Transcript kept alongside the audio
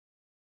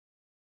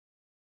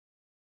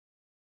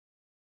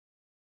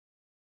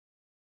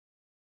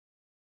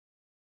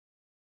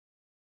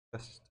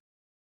Best.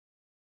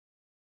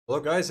 Hello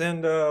guys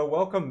and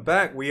welcome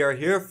back. We are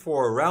here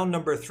for round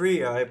number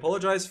 3. I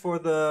apologize for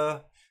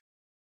the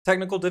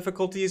technical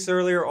difficulties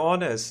earlier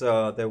on as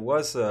there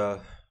was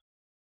a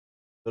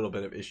little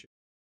bit of issue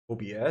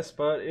with OBS,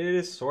 but it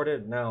is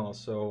sorted now.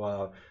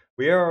 So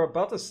we are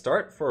about to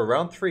start for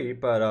round 3,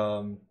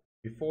 but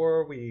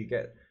before we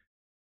get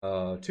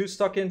too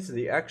stuck into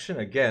the action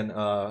again,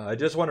 I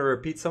just want to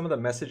repeat some of the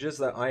messages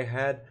that I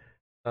had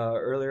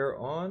earlier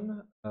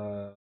on.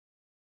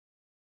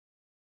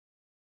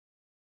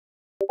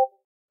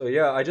 So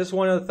yeah, I just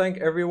want to thank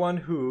everyone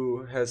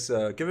who has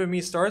given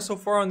me stars so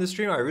far on this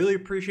stream. I really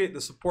appreciate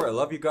the support. I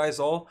love you guys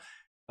all.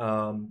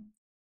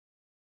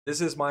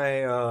 This is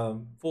my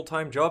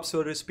full-time job,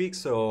 so to speak.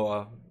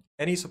 So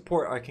any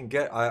support I can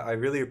get, I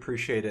really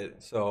appreciate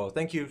it. So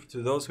thank you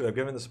to those who have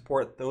given the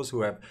support, those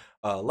who have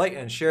liked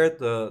and shared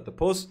the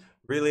post.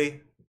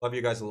 Really love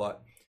you guys a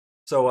lot.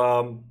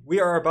 So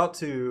we are about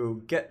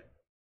to get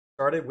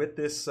started with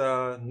this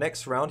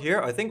next round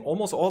here. I think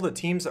almost all the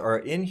teams are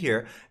in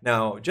here.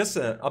 Now, just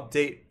an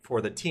update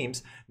for the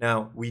teams.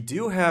 Now, we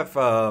do have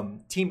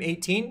Team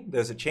 18.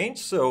 There's a change.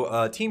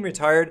 So Team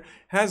Retired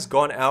has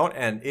gone out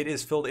and it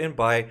is filled in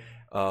by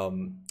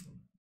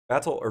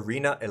Battle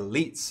Arena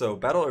Elites. So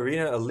Battle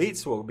Arena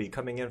Elites will be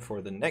coming in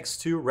for the next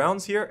 2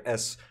 rounds here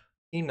as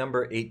team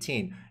number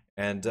 18.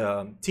 And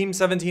Team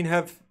 17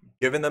 have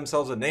given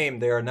themselves a name.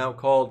 They are now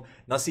called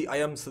Nasi,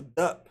 Ayam,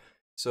 Sedap.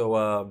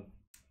 So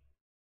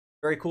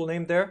very cool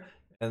name there.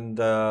 And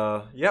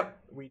yep,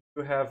 we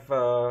do have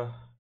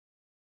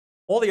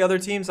all the other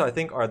teams I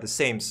think are the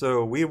same.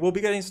 So we will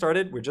be getting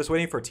started. We're just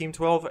waiting for Team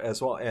 12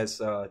 as well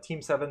as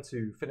Team 7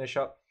 to finish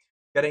up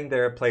getting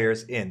their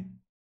players in.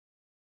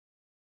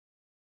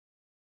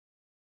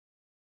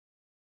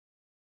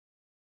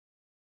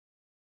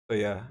 So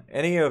yeah,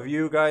 any of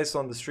you guys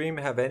on the stream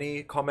have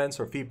any comments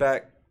or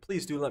feedback,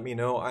 please do let me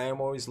know. I am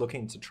always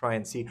looking to try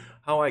and see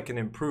how I can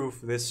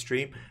improve this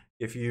stream.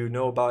 If you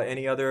know about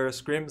any other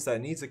scrims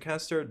that needs a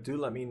caster, do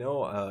let me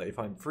know. If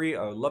I'm free,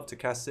 I would love to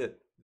cast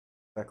it.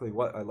 Exactly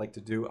what I like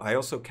to do. I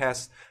also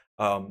cast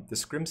the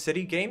Scrim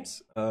City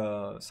games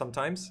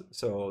sometimes.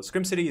 So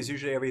Scrim City is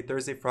usually every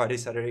Thursday, Friday,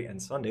 Saturday,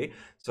 and Sunday.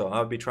 So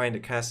I'll be trying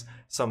to cast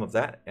some of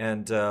that.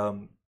 And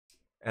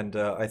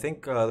I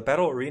think the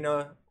Battle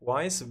Arena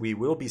wise, we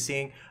will be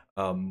seeing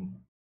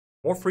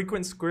more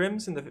frequent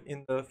scrims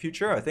in the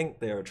future. I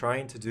think they are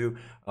trying to do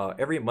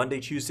every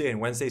Monday, Tuesday,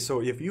 and Wednesday.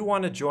 So if you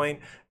want to join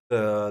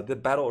the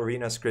Battle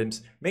Arena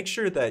scrims, make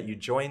sure that you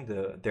join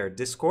their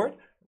Discord,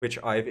 which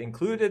I've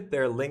included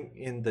their link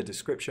in the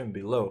description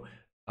below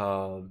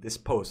this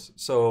post.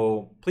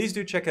 So please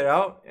do check it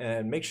out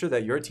and make sure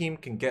that your team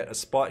can get a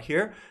spot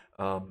here.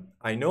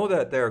 I know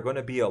that there are going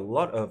to be a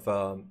lot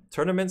of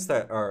tournaments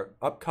that are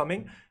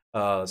upcoming,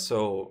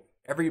 so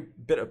every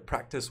bit of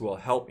practice will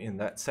help in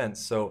that sense.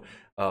 So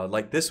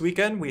like this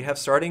weekend, we have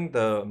starting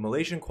the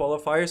Malaysian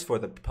qualifiers for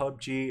the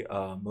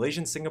PUBG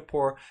Malaysian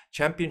Singapore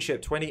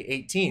Championship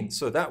 2018.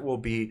 So that will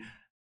be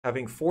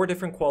having 4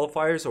 different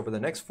qualifiers over the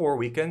next 4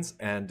 weekends,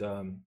 and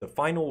the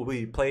final will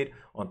be played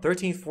on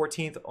 13th,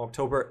 14th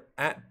October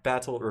at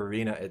Battle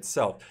Arena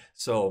itself.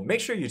 So make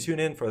sure you tune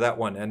in for that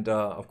one. And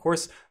of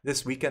course,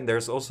 this weekend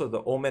there's also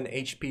the Omen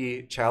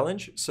HP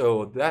Challenge.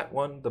 So that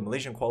one, the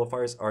Malaysian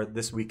qualifiers are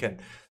this weekend.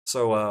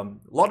 So a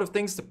lot of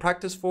things to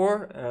practice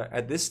for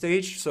at this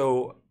stage.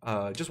 So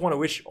just want to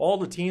wish all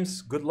the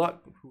teams good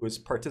luck who is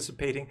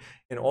participating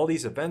in all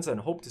these events,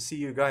 and hope to see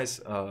you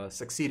guys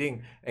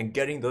succeeding and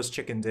getting those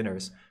chicken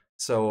dinners.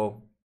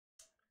 So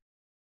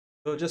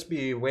we'll just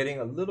be waiting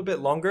a little bit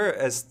longer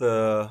as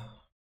the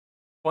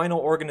final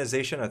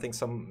organization. I think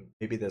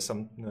maybe there's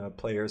some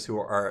players who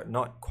are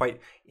not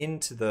quite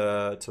into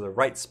the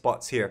right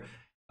spots here.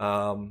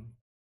 So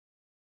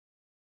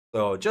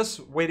just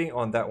waiting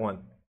on that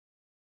one.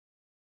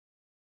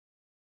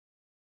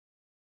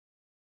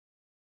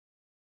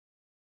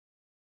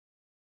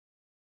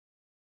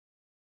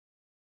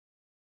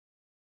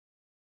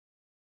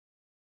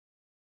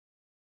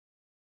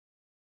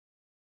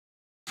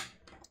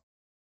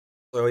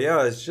 So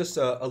yeah, it's just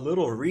a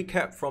little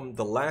recap from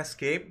the last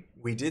game.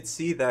 We did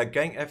see that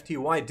Gang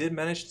FTY did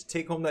manage to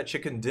take home that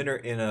chicken dinner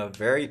in a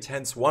very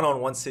tense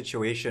one-on-one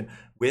situation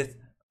with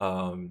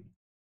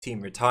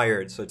Team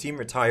Retired. So Team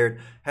Retired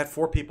had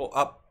 4 people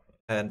up,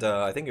 and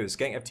I think it was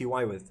Gang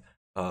FTY with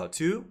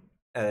 2,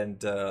 and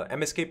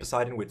MSK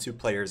Poseidon with 2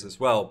 players as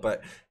well.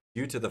 But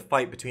due to the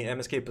fight between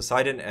MSK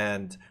Poseidon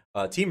and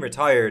Team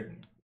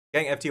Retired,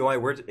 Gang FTY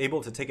were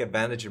able to take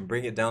advantage and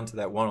bring it down to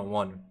that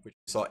one-on-one, which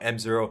we saw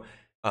M0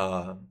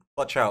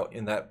 clutch out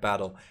in that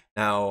battle.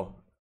 Now,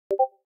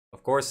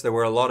 of course, there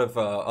were a lot of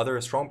other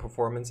strong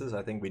performances.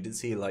 I think we did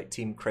see like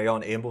Team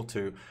Crayon able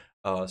to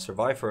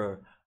survive for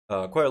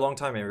quite a long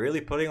time and really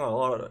putting a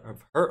lot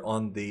of hurt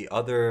on the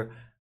other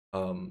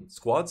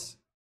squads.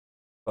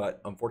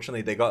 But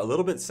unfortunately, they got a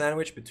little bit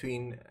sandwiched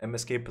between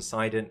MSK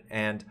Poseidon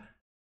and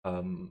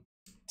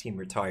Team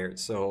Retired.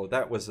 So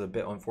that was a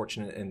bit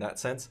unfortunate in that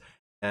sense.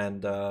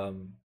 And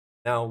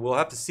now we'll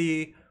have to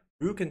see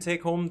who can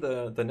take home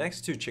the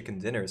next 2 chicken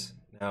dinners.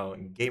 Now,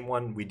 in game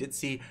 1, we did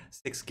see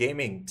 6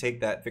 Gaming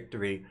take that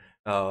victory.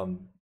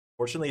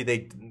 Fortunately,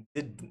 they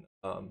did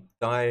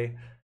die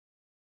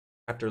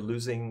after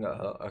losing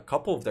a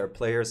couple of their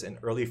players in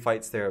early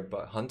fights there,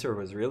 but Hunter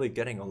was really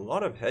getting a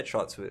lot of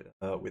headshots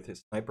with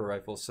his sniper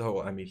rifle.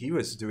 So, I mean, he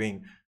was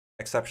doing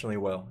exceptionally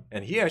well.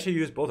 And he actually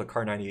used both a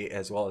Kar 98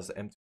 as well as the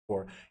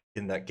M24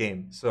 in that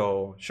game.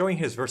 So, showing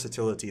his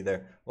versatility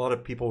there. A lot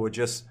of people would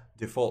just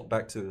default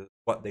back to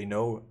what they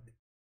know,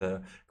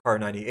 the Kar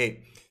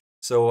 98.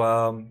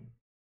 So,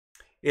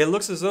 it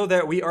looks as though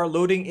that we are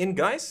loading in,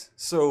 guys.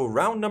 So,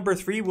 round number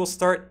 3 will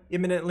start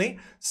imminently.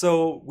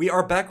 So, we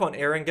are back on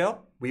Erangel.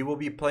 We will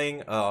be playing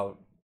the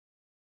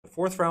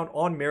 4th round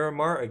on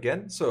Miramar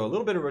again. So, a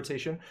little bit of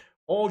rotation.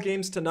 All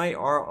games tonight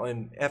are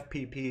on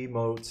FPP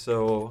mode.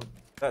 So,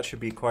 that should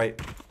be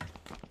quite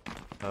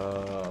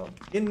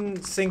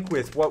in sync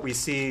with what we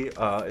see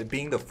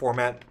being the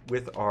format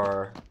with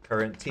our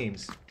current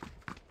teams.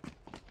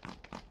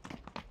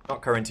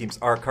 Not current teams,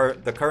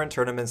 the current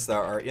tournaments that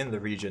are in the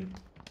region.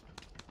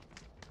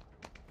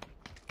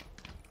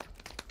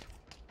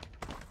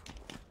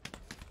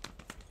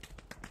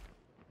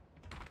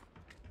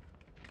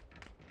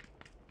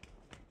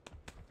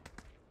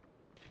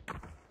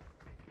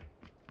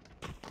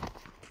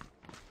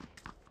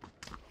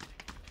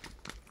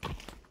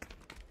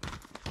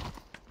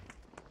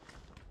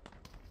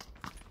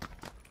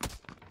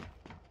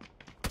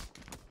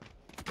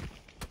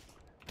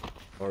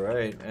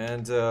 Alright,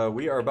 and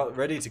we are about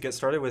ready to get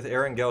started with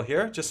Erangel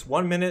here. Just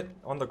 1 minute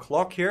on the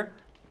clock here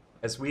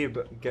as we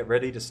get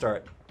ready to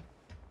start.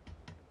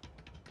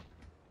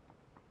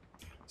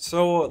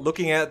 So,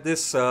 looking at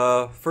this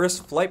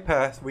first flight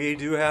path, we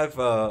do have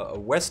a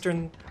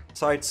western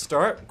side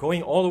start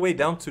going all the way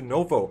down to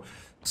Novo.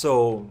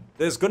 So,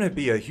 there's going to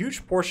be a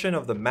huge portion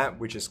of the map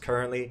which is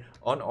currently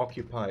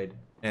unoccupied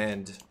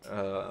and,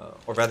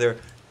 or rather,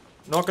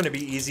 not going to be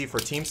easy for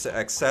teams to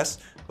access,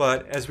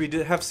 but as we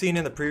have seen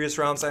in the previous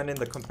rounds and in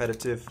the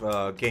competitive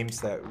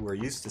games that we're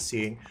used to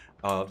seeing,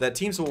 that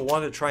teams will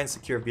want to try and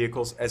secure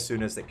vehicles as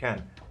soon as they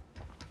can.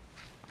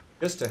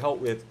 Just to help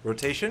with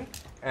rotation,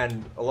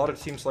 and a lot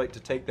of teams like to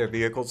take their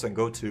vehicles and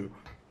go to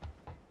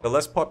the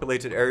less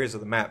populated areas of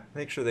the map.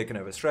 Make sure they can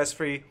have a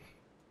stress-free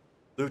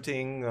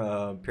looting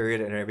period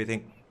and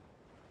everything.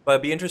 But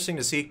it'd be interesting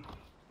to see,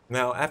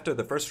 now after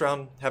the first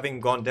round having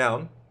gone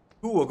down,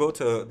 who will go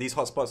to these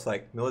hotspots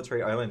like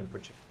Military Island in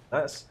particular.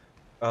 Last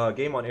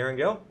game on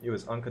Erangel, it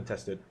was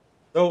uncontested.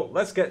 So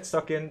let's get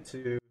stuck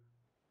into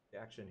the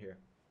action here.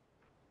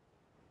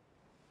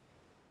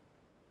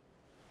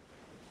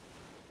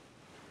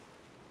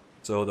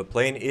 So the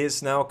plane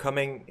is now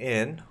coming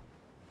in.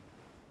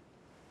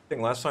 I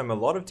think last time a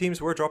lot of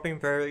teams were dropping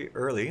very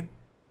early.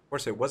 Of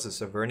course, it was a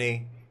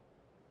Severny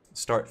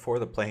start for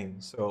the plane.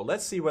 So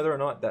let's see whether or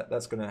not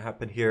that's going to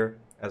happen here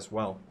as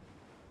well.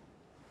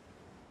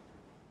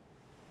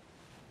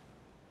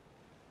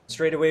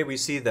 Straight away, we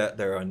see that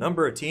there are a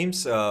number of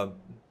teams.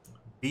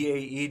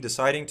 BAE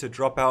deciding to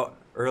drop out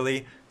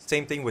early.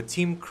 Same thing with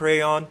Team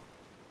Crayon.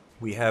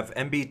 We have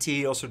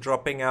MBT also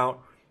dropping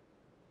out.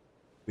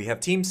 We have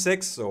Team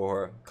 6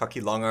 or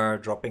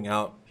Kakilangar dropping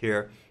out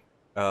here.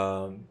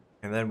 And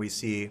then we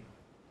see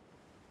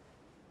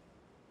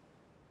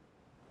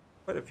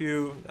quite a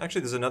few.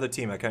 Actually, there's another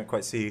team. I can't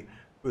quite see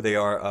who they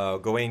are.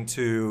 Going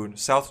to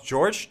South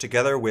George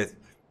together with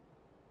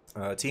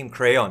Team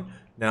Crayon.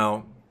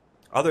 Now,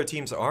 other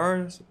teams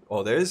are,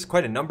 well, there's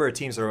quite a number of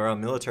teams around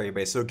military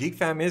base. So Geek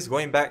Fam is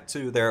going back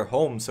to their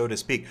home, so to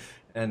speak,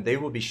 and they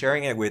will be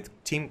sharing it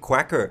with Team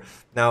Quacker.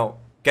 Now,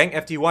 Gang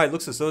FDY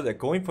looks as though they're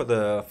going for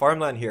the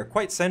farmland here,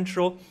 quite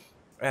central,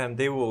 and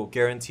they will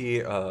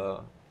guarantee,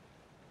 well,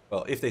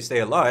 if they stay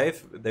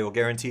alive, they will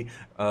guarantee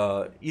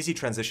easy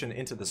transition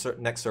into the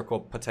next circle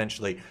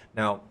potentially.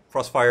 Now,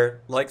 Frostfire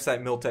likes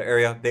that Milta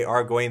area. They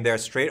are going there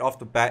straight off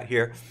the bat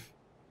here,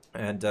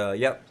 and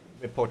yeah.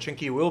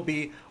 Pochinki will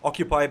be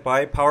occupied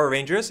by Power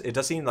Rangers. It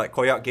does seem like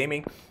Koyak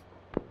Gaming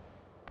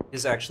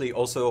is actually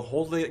also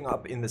holding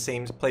up in the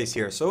same place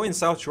here. So in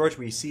South George,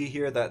 we see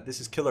here that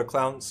this is Killer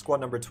Clown,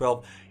 squad number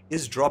 12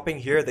 is dropping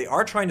here. They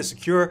are trying to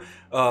secure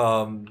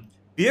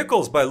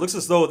vehicles, but it looks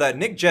as though that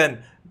Nick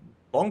Gen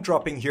long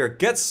dropping here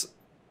gets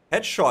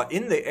headshot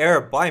in the air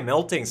by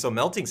Melting. So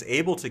Melting's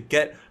able to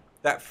get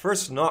that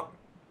first knock,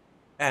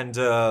 and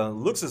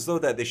looks as though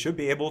that they should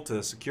be able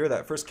to secure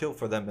that first kill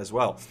for them as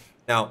well.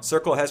 Now,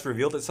 Circle has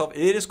revealed itself.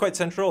 It is quite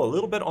central, a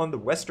little bit on the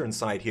western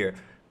side here.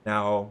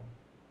 Now,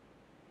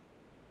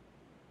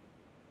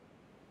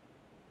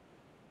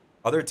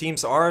 other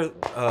teams are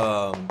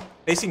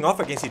facing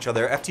off against each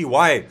other.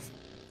 FTY,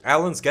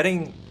 Alan's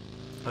getting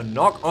a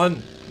knock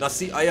on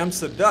Nasi Ayam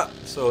Sedap.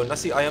 So,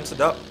 Nasi Ayam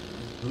Sedap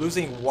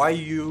losing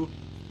YU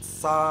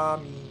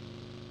Sami.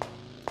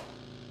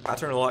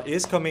 Pattern a lot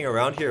is coming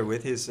around here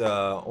with his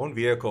own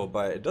vehicle,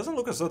 but it doesn't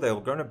look as though they're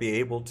going to be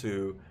able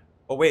to...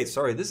 Oh wait,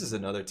 sorry, this is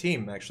another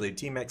team actually,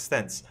 Team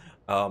Extense.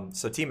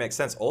 So Team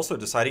Extense also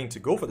deciding to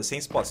go for the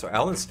same spot. So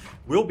Alan's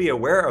will be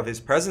aware of his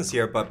presence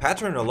here, but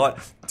Pattern a lot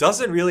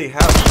doesn't really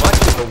have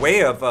much in the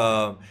way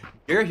of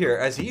gear here,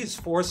 as he is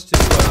forced to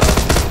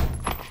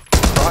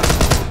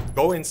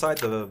go inside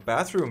the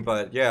bathroom,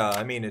 but yeah,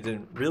 I mean, it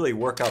didn't really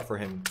work out for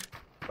him.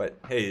 But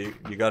hey,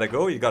 you gotta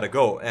go, you gotta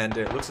go. And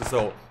it looks as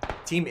though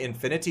Team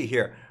Infinity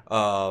here,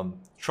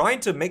 trying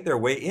to make their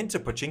way into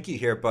Pochinki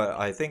here, but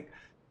I think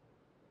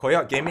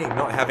Koyak Gaming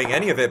not having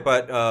any of it,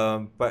 but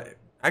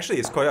actually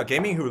it's Koyak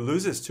Gaming who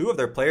loses 2 of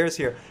their players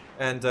here.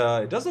 And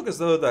it does look as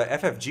though the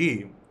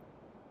FFG,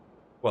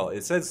 well,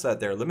 it says that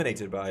they're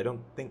eliminated, but I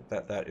don't think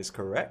that that is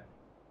correct.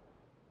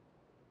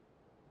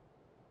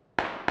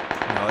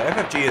 No,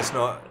 FFG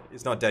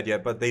is not dead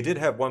yet, but they did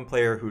have 1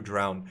 player who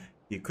drowned.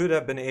 He could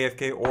have been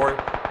AFK or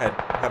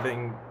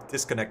having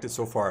disconnected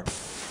so far.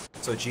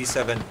 So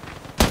G7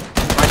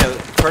 trying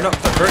to turn up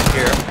the hurt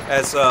here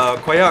as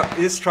Koyak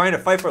is trying to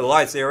fight for the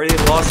lives. They already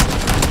lost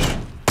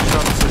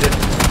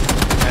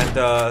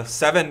and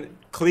 7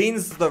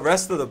 cleans the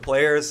rest of the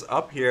players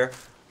up here,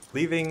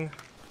 leaving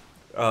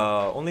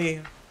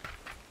only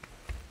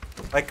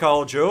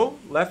Aikal Joe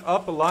left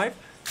up alive.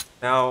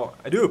 Now,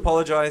 I do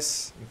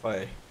apologize if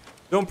I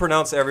don't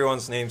pronounce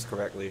everyone's names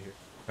correctly here.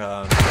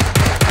 I'm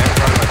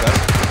trying my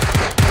best.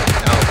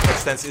 Now,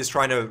 Extense is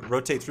trying to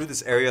rotate through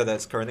this area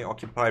that's currently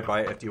occupied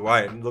by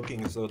FDY and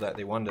looking as though that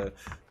they want to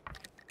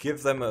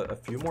give them a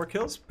few more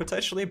kills,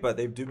 potentially, but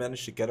they do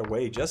manage to get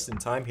away just in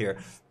time here.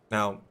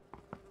 Now,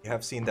 you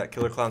have seen that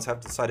Killer Clowns have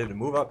decided to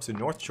move up to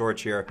North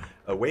George here,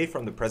 away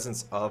from the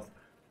presence of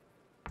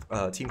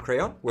Team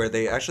Crayon, where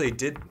they actually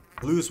did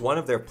lose one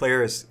of their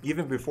players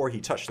even before he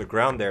touched the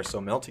ground there. So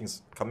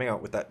Melting's coming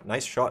out with that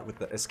nice shot with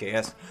the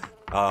SKS.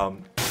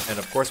 And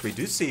of course we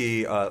do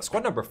see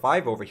squad number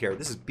 5 over here.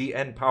 This is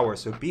BNPower.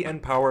 So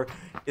BNPower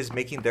is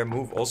making their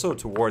move also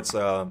towards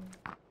North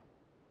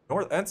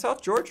and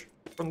South George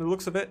from the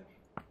looks of it.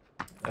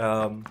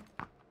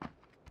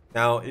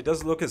 Now, it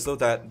does look as though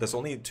that there's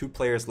only 2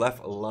 players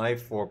left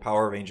alive for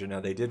Power Ranger. Now,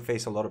 they did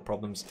face a lot of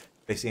problems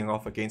facing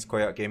off against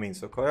Koyak Gaming.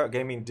 So, Koyak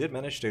Gaming did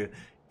manage to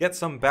get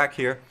some back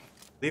here,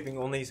 leaving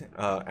only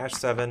Ash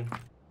 7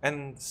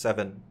 and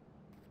 7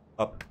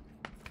 up.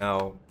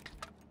 Now,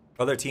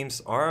 other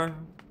teams are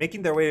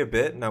making their way a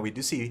bit. Now, we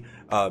do see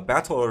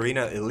Battle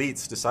Arena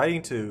Elites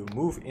deciding to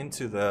move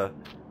into the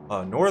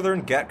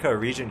northern Gatka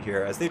region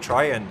here as they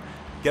try and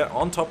get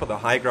on top of the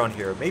high ground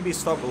here. Maybe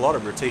stop a lot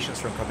of rotations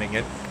from coming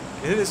in.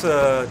 It is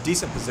a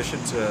decent position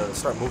to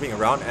start moving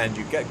around, and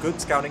you get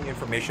good scouting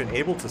information,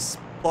 able to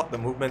plot the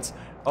movements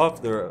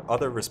of the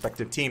other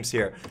respective teams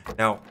here.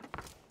 Now,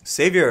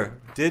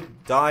 Savior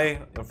did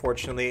die,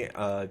 unfortunately,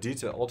 due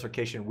to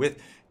altercation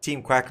with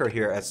Team Quacker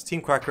here, as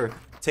Team Quacker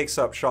takes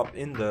up shop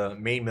in the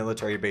main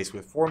military base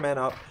with 4 men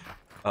up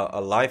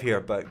alive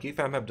here. But Geek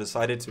Fam have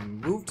decided to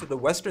move to the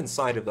western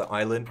side of the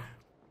island,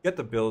 get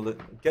the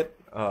build, get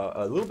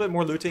a little bit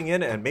more looting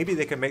in, and maybe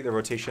they can make the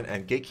rotation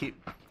and gatekeep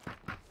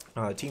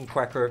Team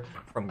Quacker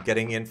from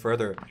getting in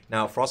further.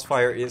 Now,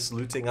 Frostfire is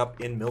looting up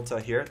in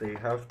Milta here. They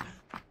have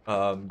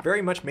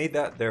very much made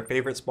that their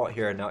favorite spot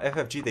here. Now,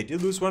 FFG, they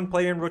did lose 1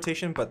 player in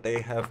rotation, but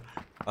they have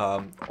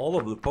all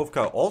of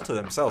Lupovka all to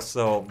themselves,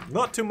 so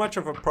not too much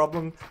of a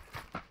problem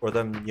for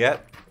them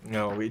yet. You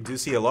know, we do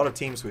see a lot of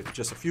teams with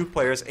just a few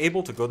players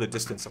able to go the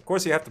distance. Of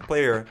course, you have to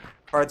play your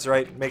cards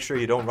right, make sure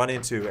you don't run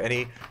into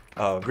any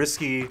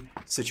risky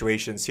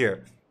situations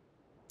here.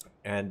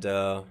 And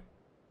of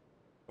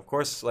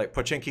course, like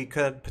Pochinki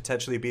could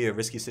potentially be a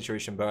risky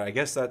situation, but I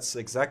guess that's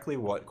exactly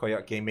what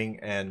Koyak Gaming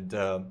and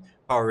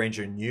Power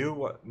Ranger knew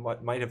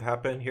what might have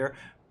happened here.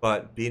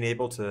 But being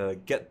able to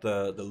get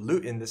the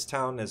loot in this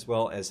town, as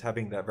well as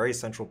having that very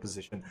central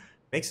position,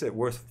 makes it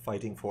worth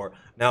fighting for.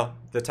 Now,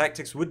 the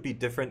tactics would be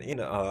different in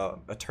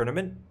a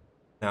tournament.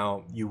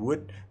 Now, you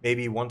would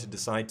maybe want to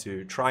decide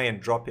to try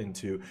and drop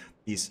into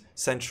these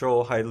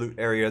central high loot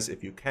areas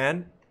if you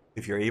can.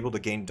 If you're able to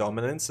gain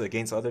dominance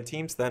against other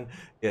teams, then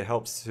it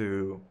helps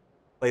to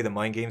play the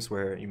mind games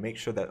where you make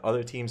sure that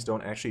other teams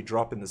don't actually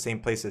drop in the same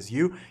place as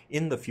you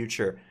in the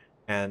future.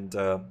 And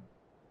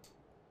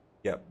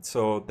yeah,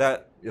 so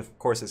that, of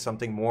course, is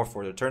something more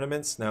for the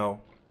tournaments.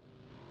 Now,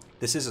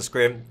 this is a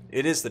scrim.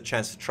 It is the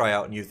chance to try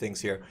out new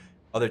things here.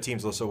 Other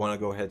teams also want to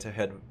go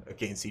head-to-head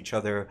against each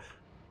other,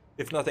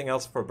 if nothing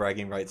else for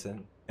bragging rights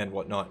and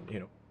whatnot,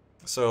 you know.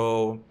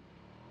 So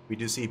we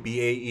do see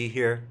BAE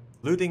here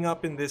looting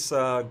up in this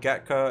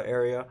Gatka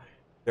area.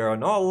 There are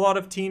not a lot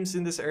of teams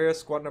in this area.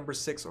 Squad number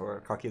 6,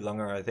 or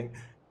Kakilangar, I think,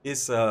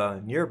 is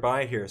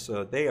nearby here.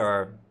 So they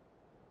are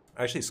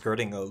actually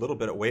skirting a little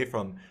bit away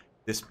from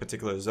this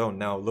particular zone.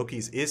 Now,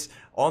 Loki's is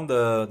on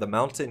the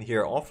mountain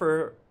here,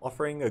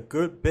 offering a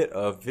good bit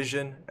of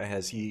vision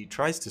as he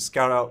tries to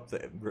scout out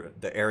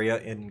the area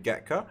in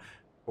Gatka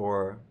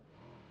for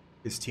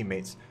his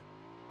teammates.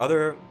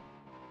 Other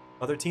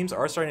teams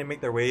are starting to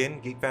make their way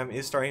in. Geek Fam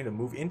is starting to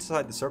move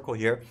inside the circle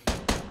here.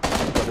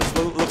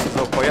 But it looks as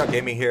though Koyak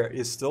Gaming here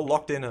is still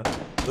locked in a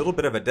little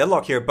bit of a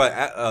deadlock here.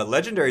 But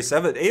Legendary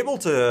 7 able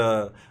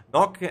to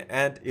knock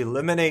and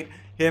eliminate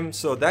him.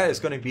 So that is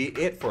going to be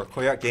it for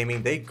Koyak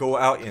Gaming. They go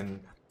out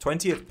in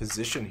 20th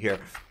position here.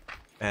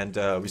 And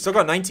we still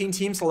got 19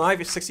 teams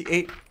alive,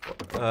 68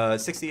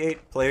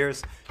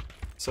 players.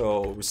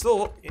 So we're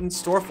still in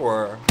store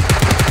for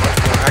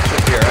much more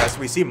action here as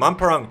we see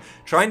Mamparang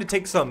trying to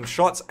take some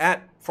shots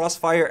at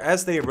Frostfire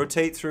as they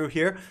rotate through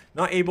here.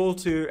 Not able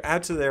to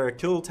add to their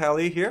kill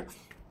tally here.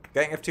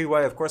 Gang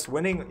FTY, of course,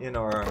 winning in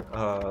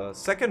our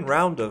second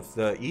round of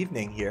the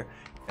evening here.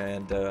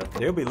 And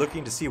they'll be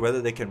looking to see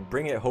whether they can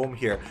bring it home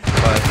here.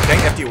 But Gang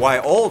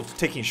FTY all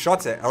taking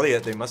shots at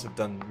Elliot. They must have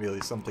done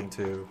really something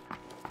to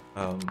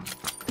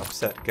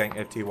upset Gang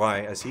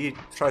FTY as he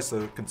tries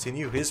to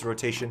continue his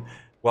rotation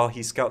while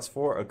he scouts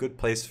for a good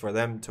place for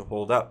them to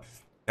hold up.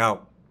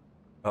 Now,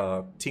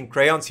 Team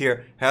Crayons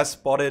here has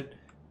spotted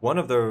one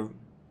of the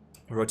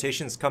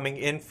rotations coming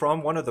in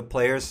from one of the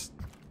players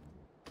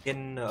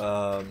in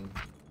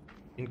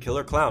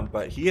Killer Clown,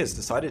 but he has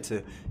decided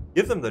to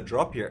give them the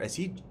drop here as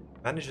he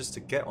manages to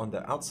get on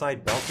the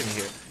outside balcony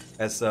here,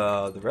 as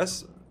the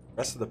rest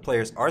of the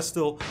players are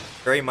still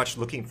very much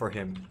looking for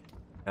him.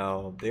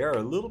 Now, they are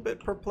a little bit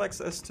perplexed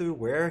as to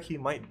where he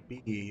might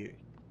be.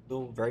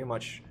 Still very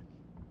much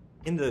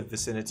in the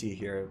vicinity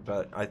here,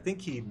 but I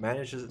think he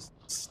manages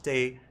to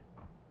stay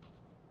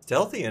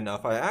stealthy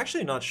enough. I'm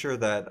actually not sure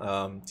that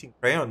Team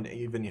Crayon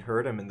even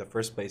heard him in the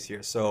first place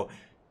here, so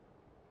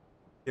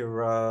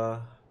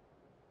here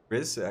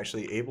is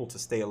actually able to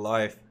stay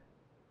alive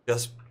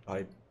just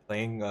by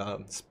playing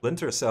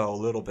Splinter Cell a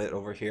little bit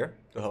over here.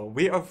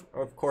 We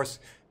of course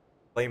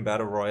playing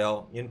Battle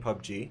Royale in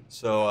PUBG,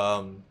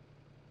 so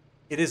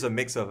it is a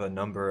mix of a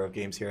number of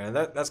games here, and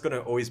that's going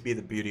to always be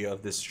the beauty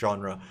of this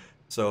genre.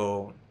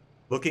 So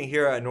looking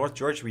here at North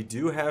George, we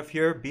do have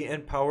here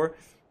BNPower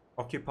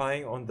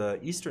occupying on the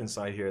eastern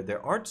side here.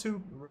 There are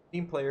two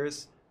team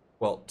players,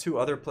 well, two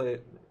other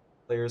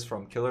players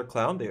from Killer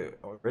Clown. They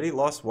already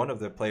lost one of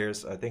their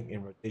players, I think,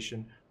 in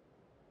rotation.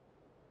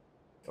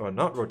 Or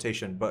not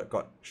rotation, but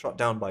got shot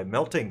down by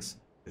Meltings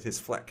with his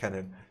flat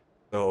cannon.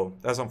 So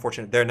that's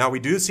unfortunate there. Now we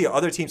do see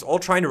other teams all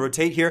trying to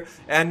rotate here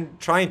and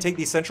try and take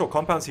these central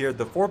compounds here.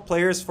 The 4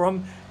 players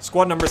from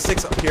squad number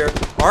 6 up here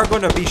are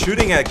going to be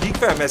shooting at Geek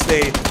as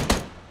they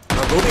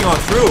are moving on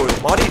through.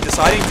 Madi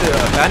deciding to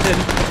abandon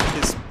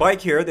his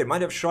bike here. They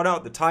might have shot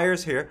out the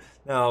tires here.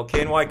 Now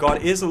KNY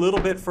God is a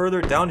little bit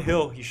further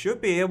downhill. He should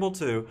be able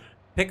to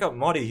pick up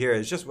Madi here.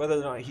 It's just whether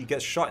or not he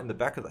gets shot in the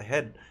back of the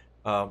head.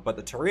 But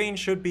the terrain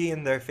should be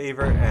in their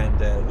favor,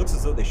 and it looks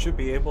as though they should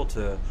be able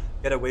to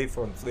get away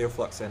from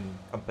Fleoflux and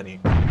company.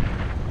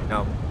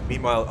 Now,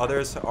 meanwhile,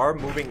 others are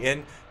moving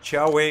in.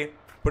 Chiaowei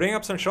putting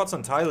up some shots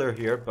on Tyler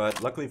here,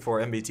 but luckily for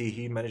MBT,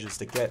 he manages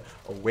to get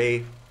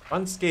away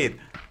unscathed.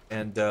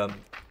 And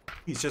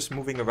he's just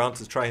moving around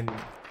to try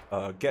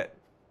and get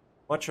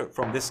much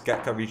from this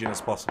Gatka region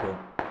as possible.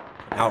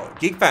 Now,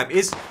 Geek Fam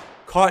is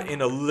caught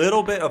in a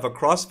little bit of a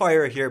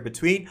crossfire here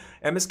between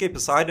MSK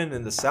Poseidon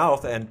in the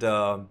south and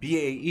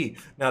BAE.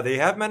 Now they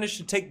have managed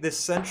to take this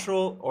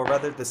central, or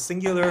rather the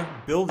singular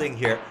building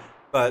here,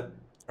 but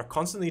are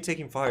constantly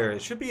taking fire.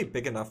 It should be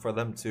big enough for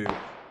them to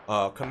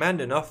command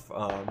enough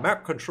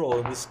map control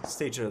in this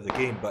stage of the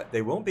game, but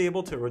they won't be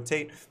able to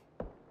rotate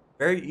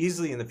very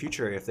easily in the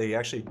future if they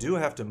actually do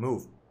have to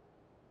move,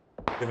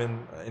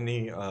 given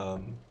any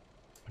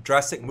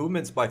drastic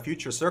movements by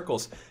future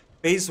circles.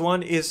 Phase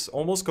 1 is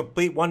almost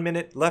complete, 1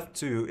 minute left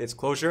to its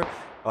closure.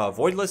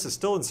 Voidless is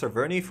still in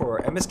Severny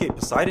for MSK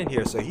Poseidon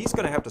here, so he's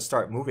going to have to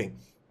start moving.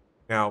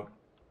 Now,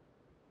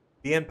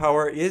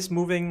 BNPower is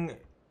moving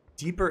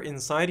deeper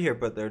inside here,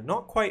 but they're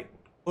not quite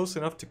close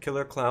enough to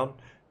Killer Clown.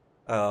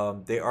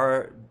 They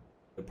are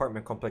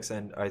apartment complex,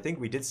 and I think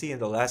we did see in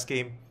the last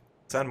game,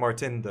 San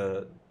Martin,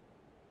 the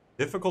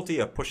difficulty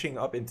of pushing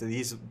up into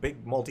these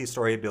big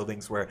multi-story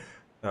buildings where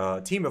a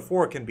team of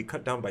 4 can be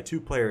cut down by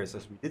 2 players,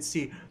 as we did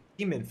see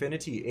Team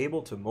Infinity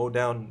able to mow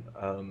down,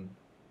 I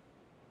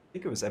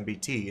think it was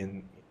MBT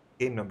in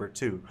game number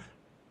 2.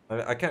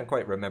 I can't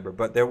quite remember,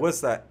 but there was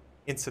that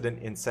incident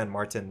in San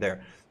Martin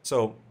there.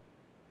 So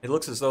it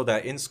looks as though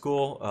that in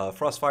school,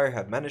 Frostfire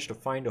have managed to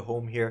find a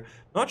home here.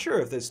 Not sure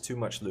if there's too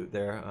much loot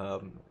there.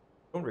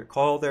 Don't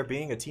recall there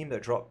being a team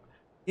that dropped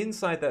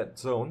inside that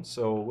zone,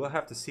 so we'll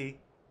have to see.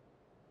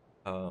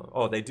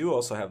 Oh, they do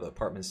also have the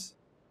apartments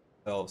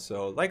themselves,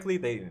 so likely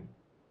this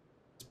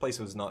place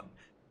was not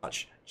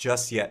touched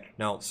just yet.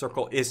 Now,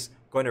 Circle is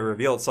going to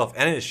reveal itself,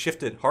 and it is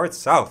shifted hard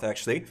south,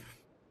 actually.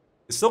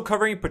 It's still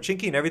covering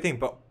Pochinki and everything,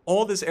 but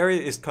all this area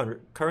is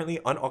currently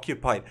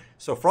unoccupied.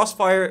 So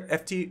Frostfire,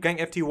 Gang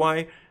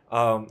FTY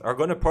are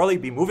going to probably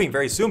be moving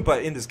very soon,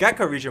 but in this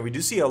Gatka region, we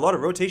do see a lot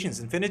of rotations.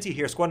 Infinity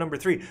here, squad number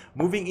 3,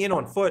 moving in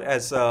on foot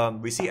as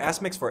we see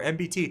Asmix for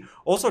MBT.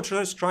 Also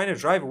just trying to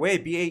drive away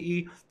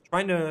BAE,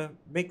 trying to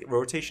make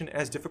rotation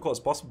as difficult as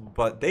possible,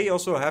 but they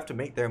also have to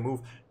make their move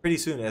pretty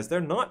soon as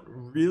they're not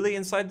really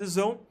inside the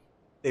zone.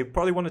 They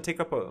probably want to take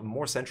up a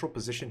more central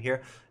position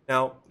here.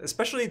 Now,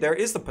 especially there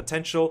is the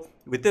potential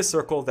with this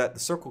circle that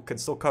the circle can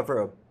still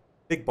cover a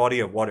big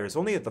body of water. It's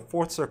only at the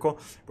 4th circle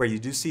where you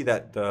do see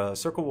that the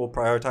circle will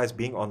prioritize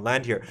being on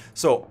land here.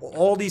 So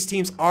all these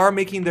teams are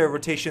making their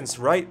rotations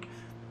right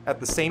at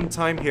the same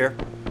time here,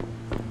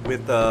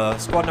 with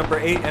squad number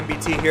 8,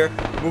 MBT here,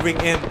 moving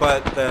in,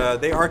 but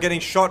they are getting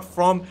shot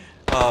from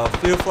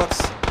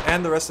Fleoflux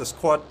and the rest of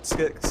squad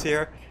 6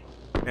 here.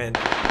 And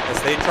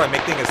as they try and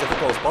make things as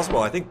difficult as possible,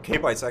 I think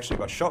K-Bytes actually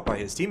got shot by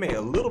his teammate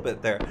a little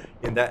bit there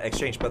in that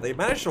exchange. But they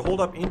managed to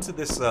hold up into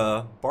this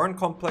barn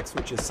complex,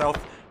 which is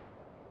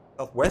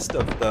southwest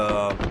of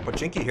the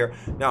Pochinki here.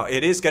 Now,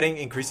 it is getting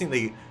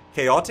increasingly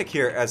chaotic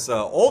here as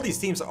all these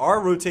teams are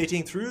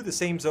rotating through the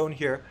same zone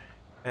here.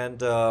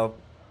 And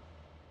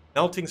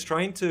Melting's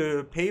trying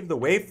to pave the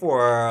way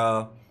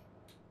for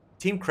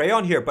Team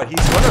Crayon here, but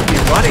he's going to be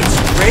running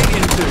straight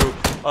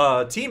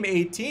into Team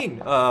 18,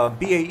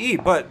 BAE,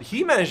 but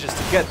he manages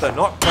to get the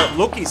knock, but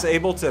Loki's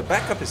able to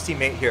back up his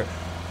teammate here,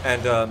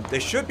 and they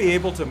should be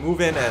able to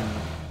move in and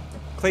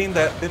claim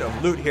that bit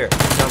of loot here.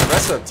 Now the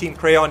rest of Team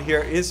Crayon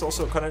here is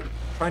also kind of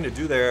trying to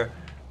do their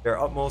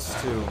utmost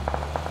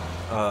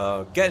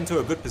to get into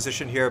a good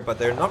position here, but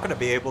they're not going to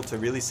be able to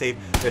really save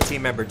their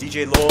team member.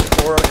 DJ Lowell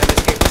or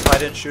MSK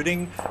Poseidon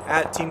shooting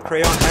at Team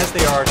Crayon as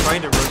they are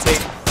trying to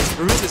rotate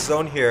through the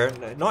zone here.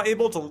 Not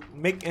able to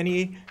make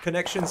any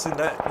connections in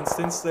that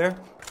instance there.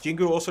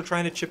 Jingu also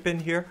trying to chip in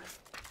here.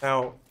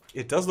 Now,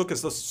 it does look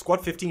as though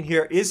Squad 15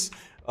 here is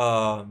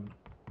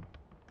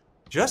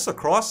just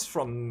across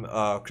from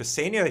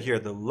Chrysania here,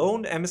 the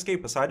lone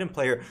MSK Poseidon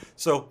player.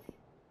 So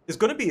it's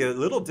going to be a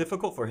little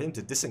difficult for him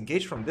to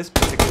disengage from this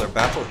particular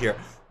battle here,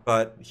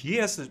 but he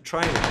has to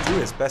try and do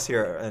his best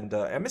here. And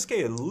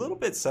MSK a little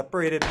bit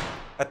separated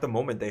at the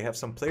moment. They have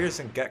some players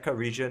in Gatka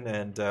region,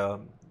 and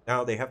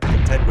now they have to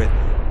contend with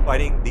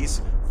fighting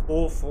these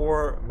full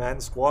 4-man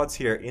squads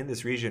here in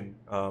this region.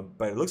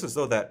 But it looks as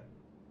though that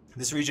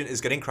this region is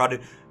getting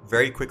crowded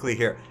very quickly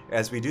here,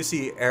 as we do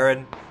see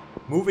Aaron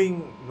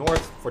moving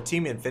north for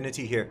Team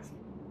Infinity here.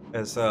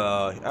 As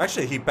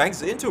actually he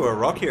bangs into a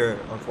rock here,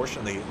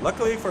 unfortunately.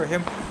 Luckily for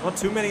him, not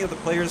too many of the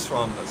players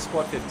from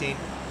Squad 15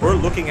 were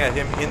looking at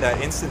him in that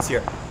instance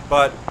here.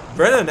 But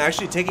Brennan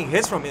actually taking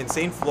hits from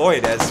Insane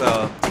Floyd as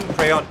Team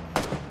Crayon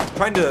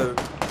trying to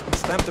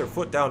stamp their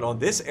foot down on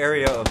this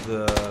area of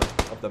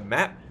the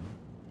map.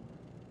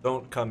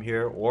 Don't come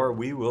here or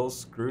we will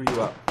screw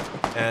you up.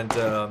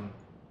 And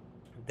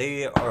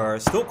they are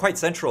still quite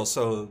central,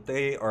 so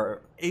they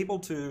are able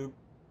to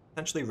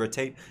essentially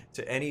rotate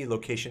to any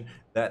location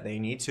that they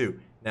need to.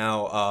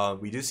 Now,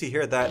 we do see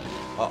here that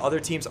other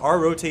teams are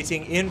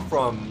rotating in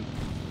from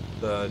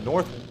the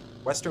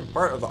northwestern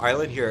part of the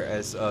island here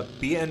as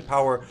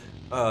BNPower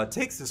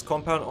takes this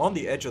compound on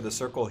the edge of the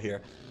circle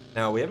here.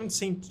 Now, we haven't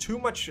seen too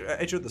much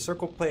edge of the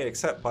circle play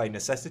except by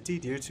necessity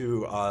due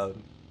to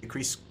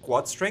decreased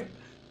squad strength.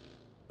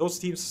 Those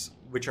teams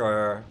which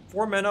are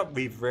 4 men up,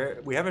 we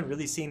haven't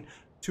really seen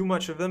too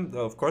much of them.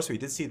 Though, of course, we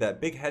did see that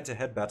big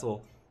head-to-head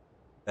battle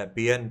that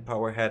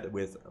BNPower had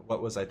with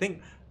what was, I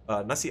think,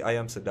 Nasi,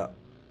 Ayam, Sedap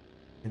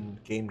in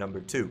game number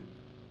 2.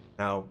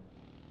 Now,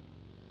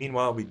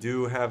 meanwhile, we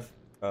do have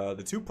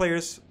the 2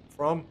 players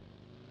from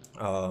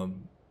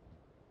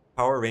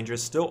Power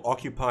Rangers still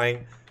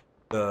occupying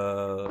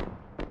the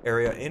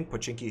area in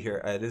Pochinki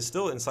here. It is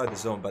still inside the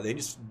zone, but they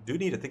just do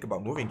need to think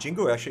about moving.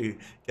 Jingu actually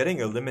getting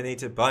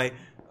eliminated by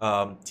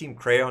Team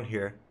Crayon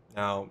here.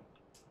 Now,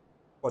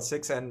 Squad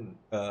 6 and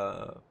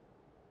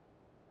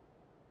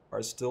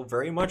are still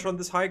very much on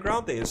this high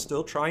ground. They are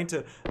still trying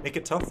to make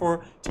it tough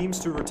for teams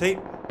to rotate.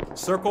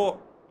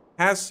 Circle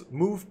has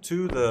moved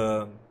to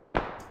the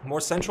more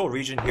central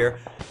region here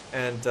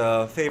and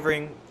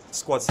favoring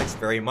Squad 6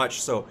 very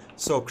much. So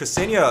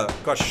Chrysania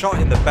got shot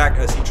in the back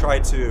as he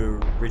tried to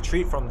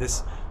retreat from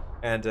this,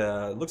 and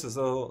looks as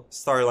though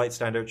Starlight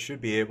Standard should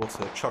be able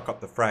to chuck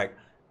up the frag.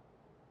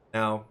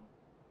 Now,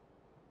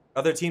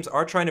 other teams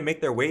are trying to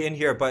make their way in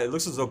here, but it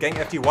looks as though Gang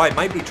FTY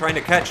might be trying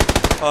to catch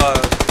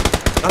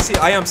Nasi,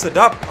 Ayam,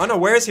 Sedap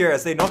unawares here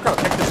as they knock out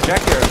Cactus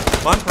Jack here.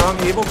 Man Parang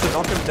able to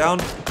knock him down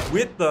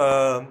with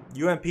the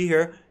UMP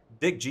here.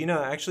 Dick Gina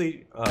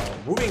actually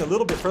moving a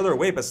little bit further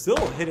away, but still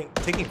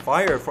taking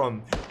fire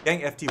from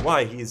Gang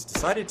FTY. He's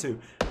decided to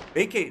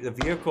vacate the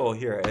vehicle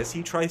here as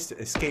he tries to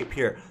escape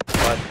here.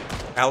 But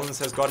Allens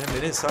has got him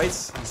in his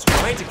sights. He's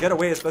trying to get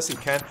away as best he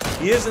can.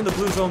 He is in the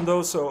blue zone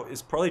though, so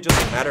it's probably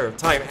just a matter of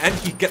time. And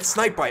he gets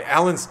sniped by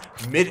Allens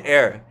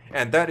mid-air.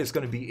 And that is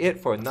going to be it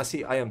for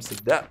Nasi, Ayam,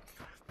 Sedap.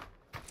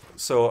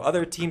 So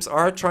other teams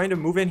are trying to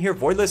move in here.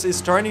 Voidless is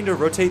starting to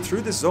rotate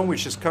through this zone,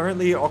 which is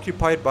currently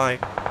occupied by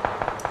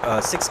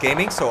 6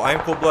 Gaming. So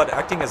Iron Cold Blood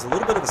acting as a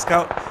little bit of a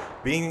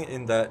scout, being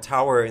in the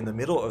tower in the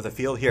middle of the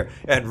field here.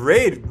 And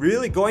Raid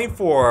really going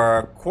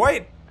for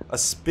quite a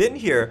spin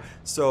here.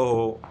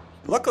 So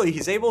luckily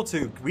he's able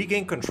to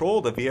regain control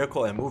of the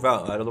vehicle and move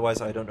out. Otherwise,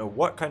 I don't know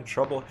what kind of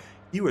trouble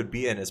he would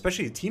be in.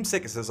 Especially Team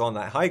 6 is on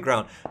that high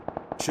ground,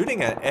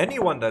 shooting at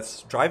anyone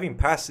that's driving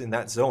past in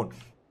that zone.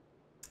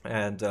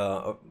 And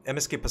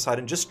MSK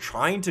Poseidon just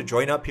trying to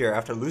join up here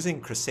after losing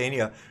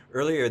Chrysania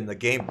earlier in the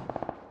game.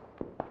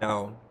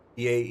 Now,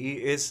 EAE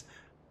is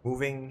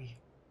moving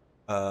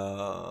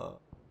down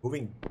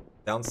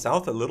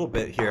south a little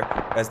bit here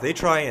as they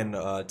try and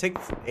take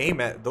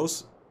aim at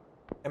those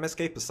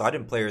MSK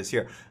Poseidon players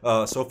here.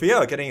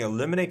 Sophia getting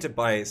eliminated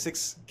by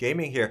 6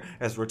 Gaming here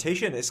as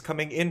rotation is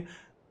coming in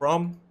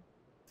from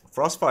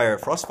Frostfire.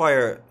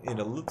 Frostfire in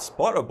a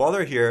spot of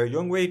bother here.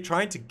 Youngwei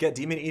trying to get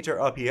Demon Eater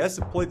up. He has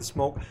deployed the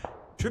smoke,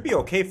 should be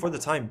okay for the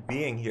time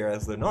being here,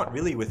 as they're not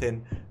really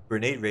within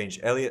grenade range.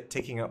 Elliot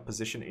taking up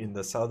position in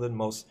the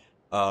southernmost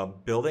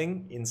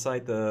building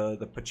inside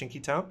the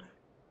Pachinki town.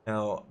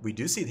 Now, we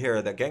do see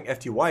here that Gang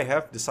FTY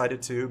have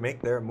decided to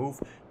make their move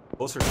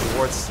closer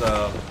towards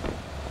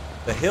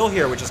the hill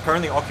here, which is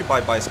currently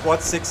occupied by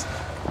Squad 6,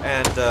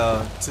 and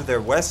to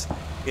their west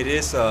it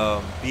is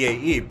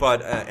BAE,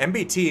 but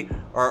MBT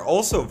are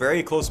also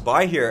very close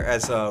by here,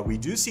 as we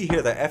do see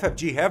here that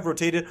FFG have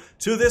rotated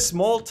to this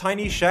small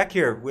tiny shack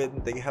here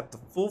when they have the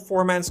full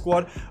 4-man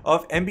squad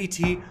of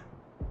MBT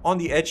on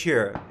the edge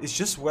here. It's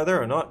just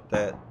whether or not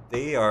that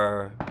they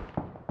are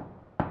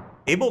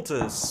able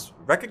to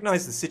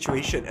recognize the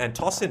situation and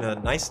toss in a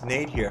nice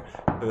nade here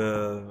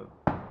to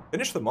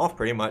finish them off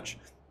pretty much,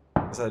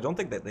 because I don't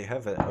think that they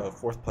have a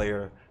fourth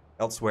player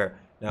elsewhere.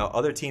 Now,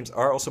 other teams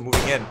are also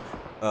moving in.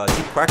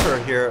 Team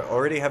Quacker here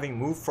already having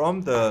moved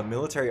from the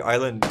military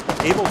island,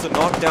 able to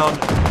knock down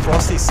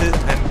Frosty Sid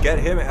and get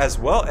him, as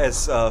well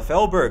as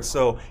Felberg.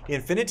 So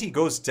Infinity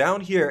goes down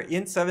here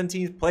in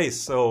 17th place.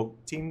 So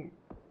Team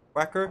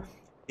Quacker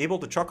able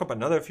to chalk up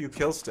another few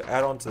kills to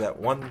add on to that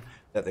one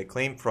that they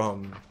claimed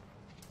from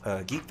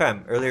Geek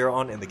Fam earlier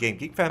on in the game.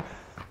 Geek Fam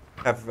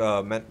have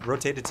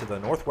rotated to the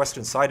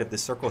northwestern side of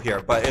this circle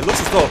here, but it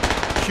looks as though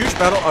huge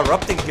battle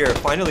erupting here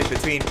finally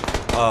between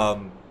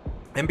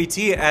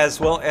MBT as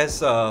well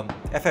as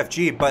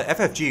FFG, but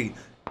FFG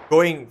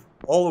going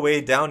all the way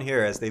down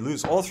here as they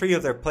lose all 3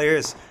 of their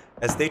players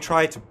as they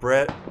try to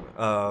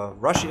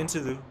rush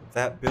into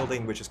that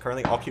building, which is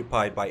currently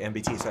occupied by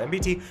MBT. So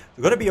MBT is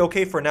going to be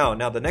okay for now.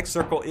 Now the next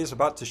circle is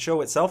about to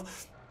show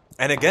itself,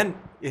 and again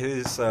it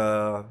is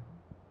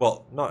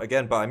well, not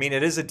again, but I mean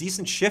it is a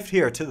decent shift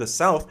here to the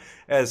south,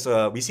 as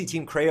we see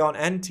Team Crayon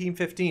and Team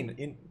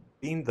 15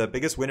 being the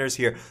biggest winners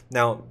here.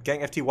 Now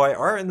Gang FTY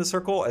are in the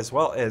circle, as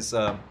well as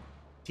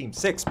Team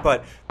 6,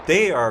 but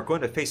they are going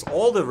to face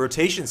all the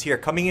rotations here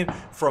coming in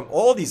from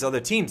all these other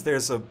teams.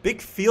 There's a big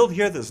field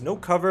here, there's no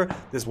cover,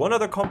 there's one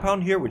other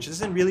compound here which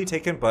isn't really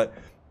taken, but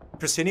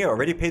Presinia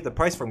already paid the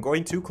price from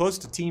going too close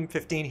to Team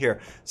 15 here,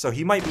 so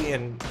he might be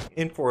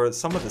in for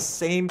some of the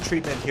same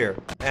treatment here.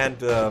 And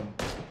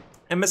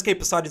MSK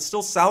Poseidon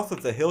still south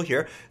of the hill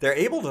here. They're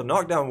able to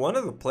knock down one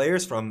of the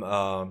players from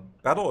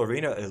Battle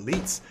Arena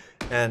Elites,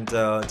 and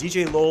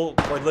DJ Lol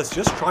Cordless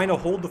just trying to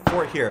hold the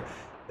fort here.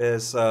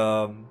 There's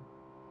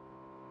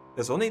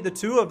only the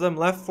 2 of them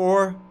left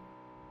for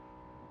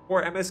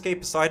MSK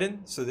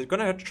Poseidon, so they're going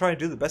to have to try and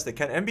do the best they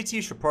can.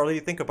 MBT should probably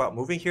think about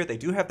moving here. They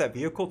do have that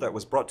vehicle that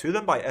was brought to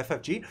them by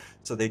FFG,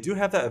 so they do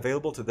have that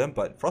available to them,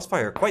 but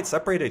Frostfire quite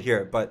separated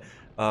here. But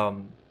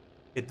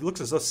it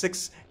looks as though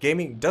 6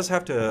 Gaming does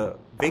have to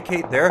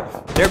vacate their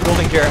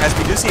building here, as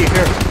we do see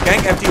here Gang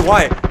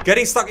FTY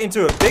getting stuck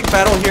into a big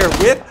battle here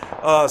with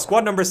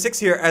squad number 6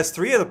 here, as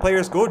 3 of the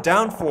players go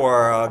down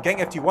for Gang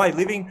FTY,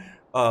 leaving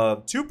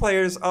 2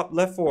 players up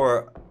left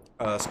for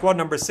squad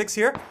number 6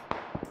 here.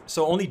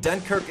 So only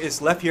Dankirk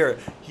is left here.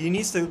 He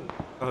needs to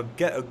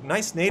get a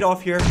nice nade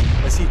off here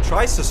as he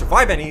tries to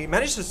survive, and he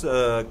manages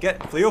to get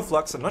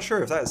Fleoflux. I'm not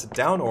sure if that is a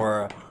down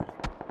or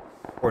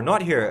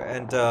not here,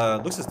 and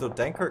looks as though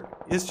Dankirk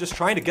is just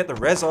trying to get the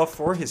res off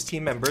for his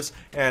team members,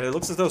 and it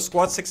looks as though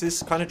Squad 6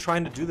 is kind of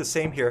trying to do the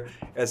same here,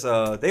 as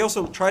they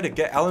also try to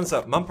get Alan's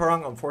up.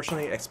 Mumparang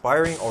unfortunately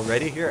expiring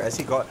already here as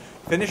he got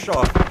finished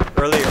off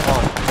earlier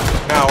on.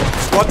 Now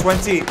Squad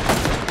 20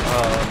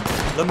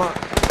 Lama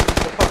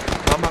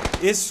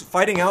is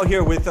fighting out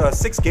here with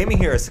 6 Gaming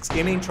here. 6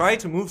 Gaming try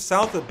to move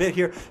south a bit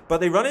here, but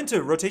they run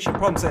into rotation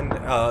problems, and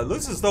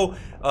looks as though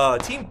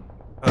Team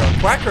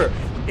Quacker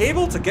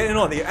able to get in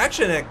on the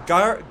action, and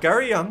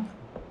Gariam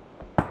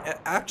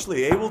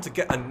actually able to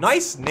get a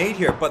nice nade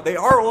here, but they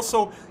are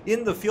also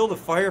in the field of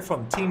fire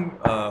from Team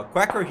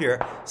Quacker here.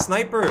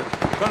 Sniper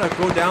gonna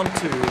go down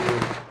to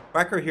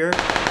Quacker here,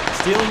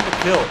 stealing the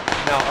kill.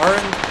 Now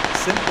Aaron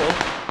Simple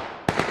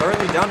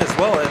currently down as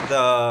well, and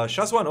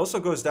Shazwan also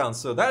goes down,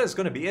 so that is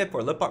going to be it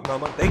for Lipak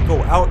Melmuk. They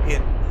go out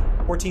in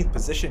 14th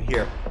position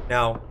here.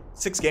 Now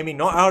 6 Gaming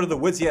not out of the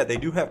woods yet. They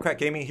do have Crack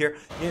Gaming here,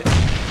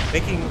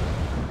 making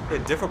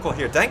it difficult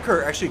here.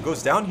 Danker actually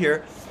goes down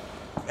here,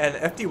 and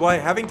FTY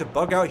having to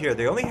bug out here.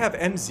 They only have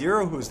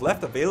M0 who's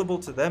left available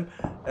to them,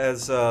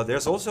 as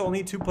there's also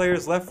only 2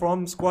 players left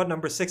from squad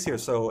number 6 here.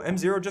 So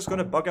M0 just going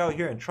to bug out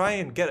here and try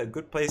and get a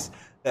good place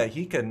that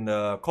he can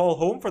call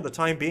home for the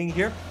time being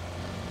here.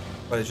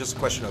 But it's just a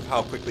question of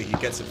how quickly he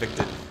gets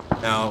evicted.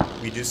 Now,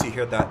 we do see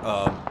here that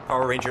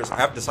Power Rangers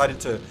have decided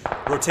to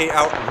rotate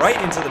out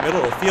right into the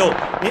middle of the field,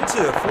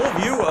 into full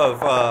view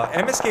of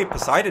MSK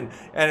Poseidon,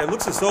 and it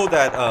looks as though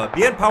that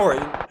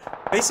BNPower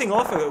facing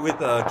off with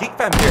Geek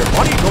Fam here.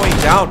 Bonnie going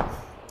down,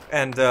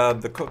 and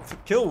the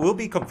kill will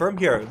be confirmed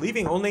here,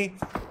 leaving only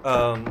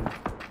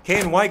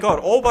KNY God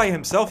all by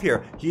himself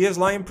here. He is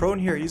lying prone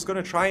here. He's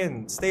going to try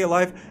and stay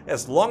alive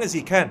as long as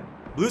he can.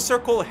 Blue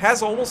Circle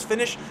has almost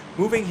finished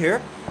moving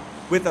here,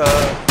 with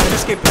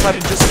MSK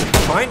Poseidon just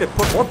trying to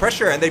put more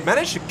pressure, and they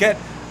managed to get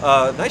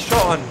a nice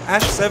shot on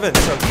Ash 7,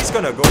 so he's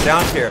gonna go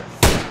down here.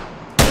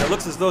 And it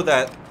looks as though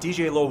that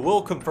DJ Low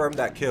will confirm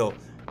that kill.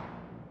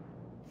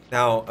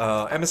 Now,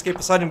 MSK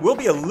Poseidon will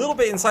be a little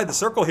bit inside the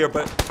circle here,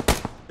 but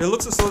it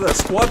looks as though that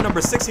squad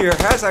number 6 here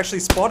has actually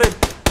spotted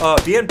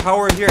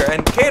BNPower here.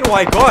 And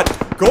KNY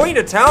God going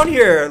to town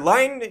here,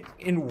 lying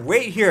in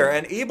wait here,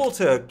 and able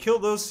to kill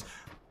those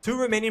 2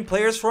 remaining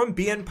players from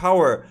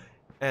BNPower.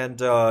 And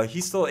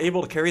he's still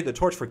able to carry the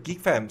torch for Geek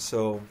Fam.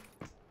 So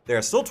there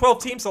are still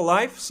 12 teams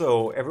alive,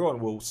 so everyone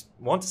will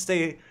want to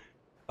stay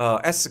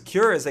as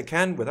secure as they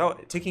can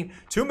without taking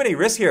too many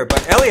risks here.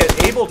 But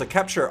Elliot able to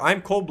capture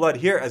I'm Cold Blood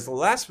here as the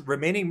last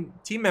remaining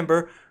team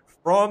member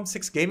from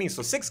 6 Gaming.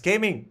 So 6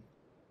 Gaming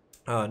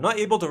not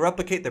able to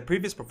replicate their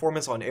previous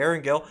performance on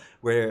Erangel,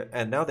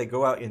 and now they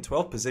go out in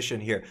 12th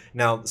position here.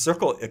 Now the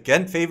circle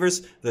again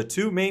favors the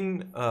 2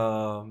 main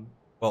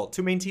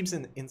two main teams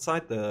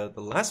inside the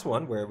last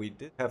one, where we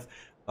did have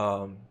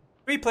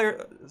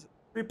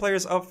 3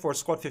 players up for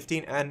Squad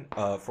 15 and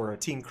for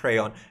Team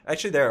Crayon.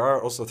 Actually, there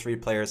are also 3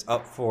 players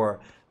up for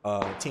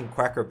Team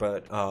Quacker,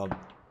 but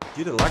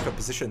due to the lack of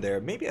position there,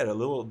 maybe at a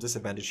little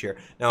disadvantage here.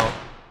 Now,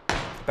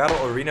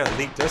 Battle Arena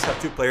Elite does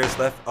have 2 players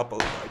left up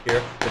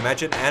here,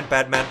 Imagine and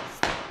Badman,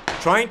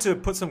 trying to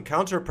put some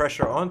counter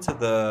pressure onto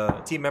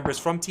the team members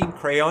from Team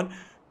Crayon.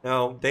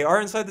 Now, they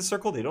are inside the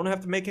circle, they don't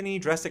have to make any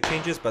drastic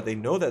changes, but they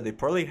know that they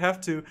probably have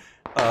to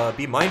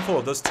be mindful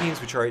of those teams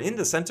which are in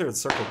the center of the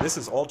circle. This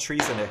is all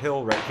trees and a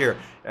hill right here,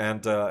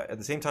 and at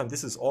the same time,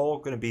 this is all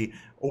going to be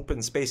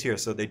open space here,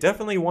 so they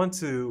definitely want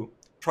to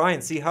try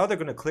and see how they're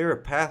going to clear a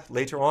path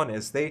later on,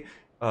 as they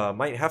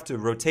might have to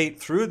rotate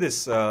through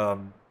this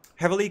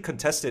heavily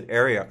contested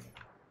area.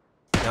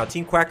 Now,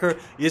 Team Quacker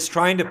is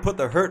trying to put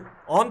the hurt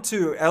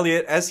onto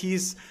Elliot as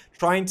he's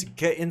trying to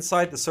get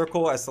inside the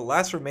circle as the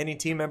last remaining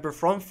team member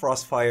from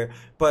Frostfire,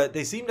 but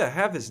they seem to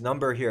have his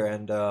number here,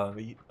 and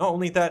not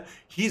only that,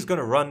 he's going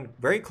to run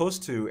very close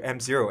to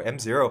M0.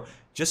 M0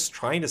 just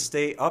trying to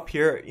stay up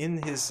here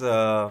in his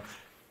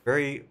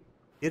very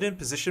hidden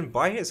position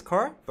by his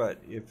car, but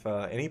if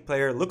any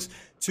player looks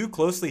too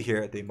closely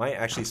here, they might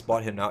actually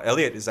spot him. Now,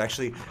 Elliot is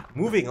actually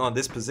moving on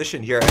this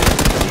position here,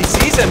 and he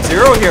sees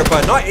M0 here,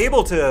 but not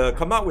able to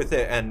come out with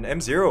it, and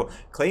M0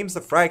 claims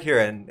the frag here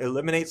and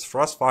eliminates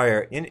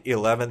Frostfire in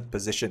 11th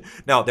position.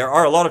 Now, there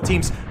are a lot of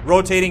teams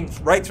rotating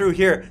right through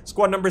here.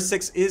 Squad number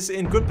 6 is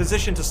in good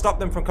position to stop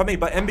them from coming,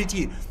 but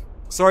MBT,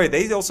 sorry,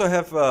 they also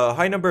have a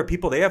high number of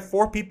people. They have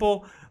 4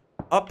 people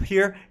up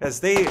here as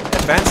they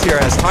advance here,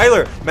 as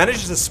Tyler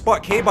manages to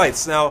spot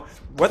K-Bytes. Now,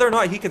 whether or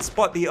not he can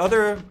spot the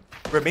other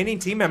remaining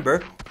team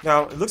member,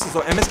 now it looks as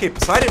though MSK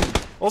Poseidon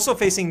also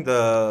facing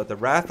the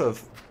wrath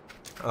of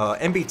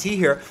MBT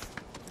here,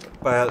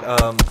 but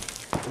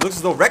it looks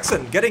as though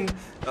Rexon getting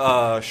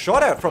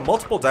shot at from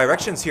multiple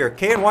directions here.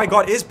 KNY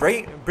God is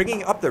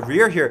bringing up the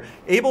rear here,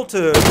 able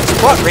to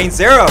spot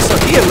Rainzera, so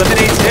he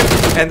eliminates him,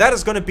 and that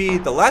is going to be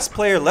the last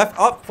player left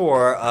up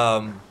for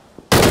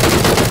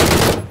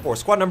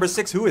squad number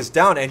 6, who is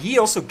down, and he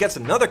also gets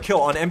another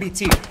kill on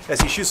MBT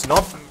as he shoots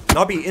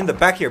Nobby in the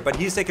back here, but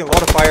he's taking a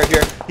lot of fire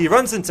here. He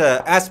runs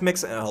into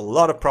Asmix and a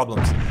lot of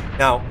problems.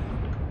 Now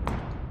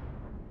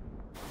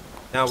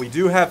we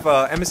do have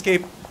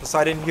MSK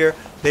Poseidon here.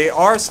 They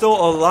are still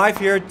alive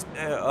here.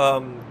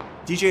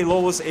 DJ Low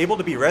was able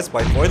to be rezzed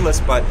by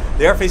Voidless, but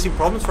they are facing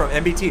problems from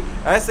MBT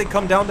as they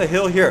come down the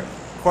hill here.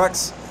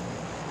 Quack's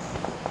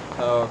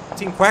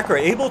Team Quacker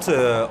able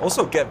to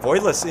also get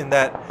Voidless in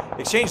that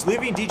exchange,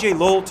 leaving DJ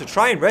Lowell to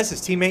try and rest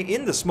his teammate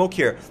in the smoke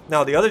here.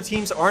 Now, the other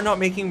teams are not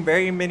making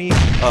very many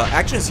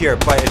actions here,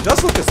 but it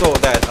does look as though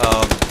that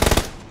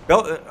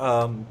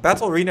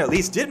Battle Arena at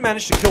least did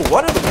manage to kill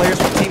one of the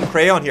players from Team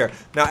Crayon here.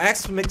 Now,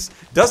 Axmix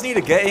does need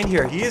to get in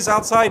here. He is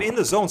outside in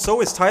the zone,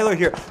 so is Tyler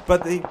here,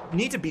 but they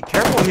need to be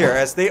careful here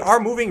as they are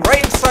moving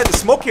right inside the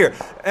smoke here.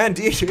 And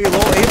DJ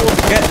Lowell able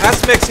to get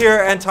Axmix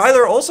here, and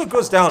Tyler also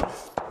goes down.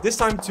 This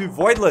time to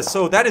Voidless.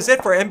 So that is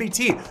it for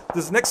MBT.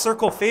 This next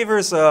circle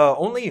favors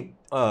only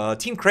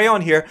Team Crayon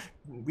here.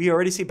 We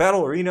already see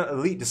Battle Arena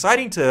Elite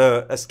deciding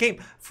to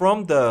escape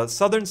from the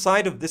southern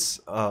side of this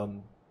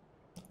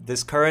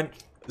this current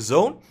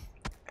zone,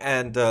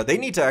 and they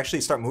need to actually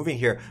start moving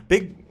here.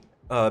 Big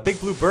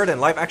Blue Bird and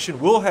Live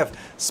Action will have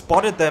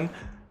spotted them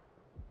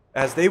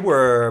as they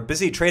were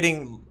busy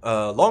trading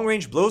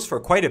long-range blows for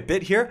quite a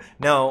bit here.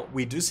 Now,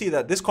 we do see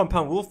that this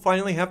compound will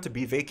finally have to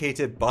be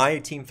vacated by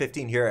Team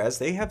 15 here, as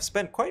they have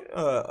spent quite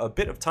a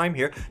bit of time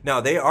here.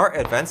 Now, they are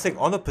advancing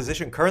on the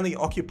position currently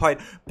occupied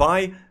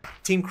by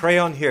Team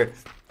Crayon here,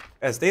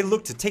 as they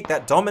look to take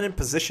that dominant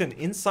position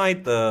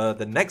inside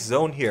the next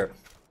zone here.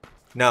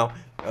 Now,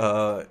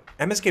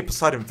 MSK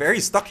Poseidon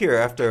very stuck here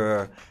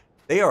after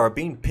they are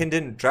being pinned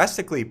in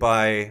drastically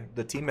by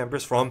the team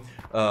members from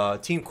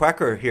Team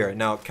Quacker here.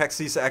 Now,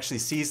 Kexis actually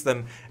sees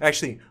them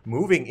actually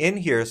moving in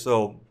here,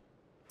 so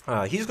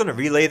he's going to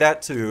relay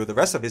that to the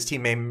rest of his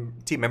team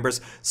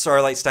members.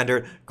 Starlight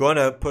Standard going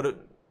to put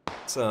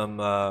some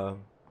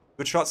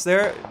good shots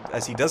there,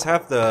 as he does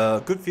have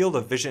the good field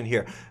of vision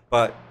here.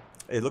 But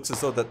it looks as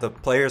though that the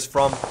players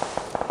from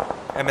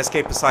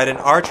MSK Poseidon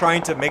are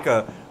trying to make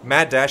a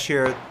mad dash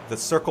here. The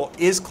circle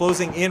is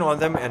closing in on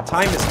them, and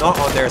time is not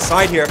on their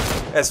side here.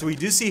 As we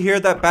do see here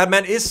that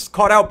Badman is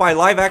caught out by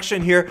live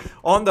action here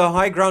on the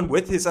high ground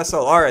with his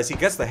SLR as he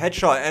gets the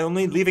headshot, and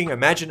only leaving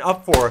Imagine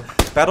up for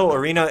Battle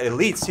Arena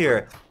Elites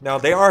here. Now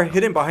they are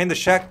hidden behind the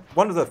shack,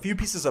 one of the few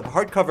pieces of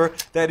hard cover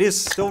that is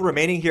still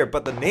remaining here,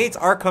 but the nades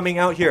are coming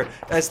out here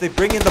as they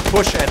bring in the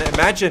push, and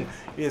Imagine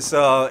is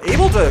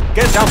able to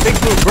get down Big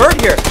Blue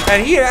Bird here,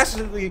 and he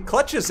actually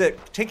clutches it,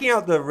 taking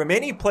out the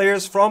remaining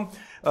players from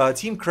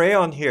Team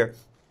Crayon here.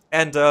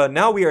 And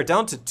now we are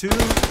down to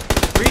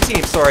three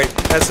teams, sorry,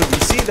 as we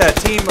see that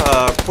Team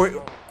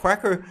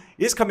Quacker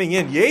is coming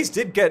in. Yays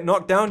did get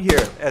knocked down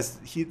here as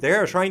they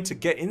are trying to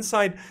get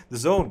inside the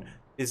zone.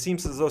 It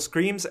seems as though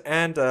Screams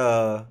and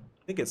I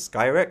think it's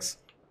Skyrex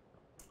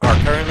are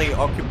currently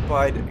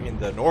occupied in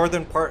the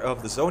northern part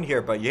of the zone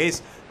here, but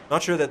Yays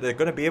not sure that they're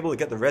going to be able to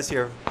get the res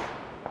here.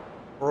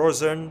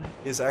 Frozen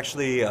is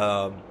actually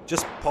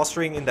just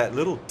posturing in that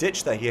little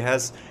ditch that he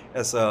has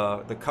as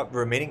the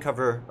remaining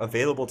cover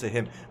available to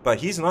him, but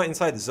he's not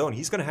inside the zone.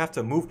 He's going to have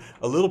to move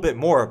a little bit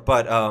more,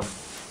 but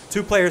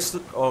two players,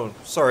 oh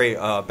sorry,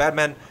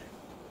 Badman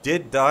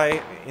did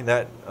die in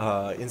that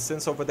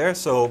instance over there,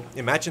 so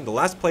Imagine the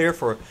last player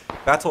for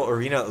Battle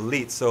Arena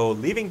Elite, so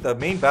leaving the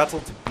main battle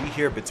to be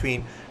here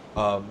between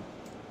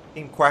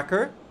Team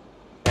Quacker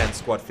and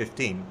Squad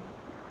 15.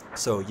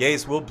 So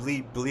Yays will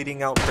be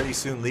bleeding out pretty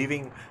soon,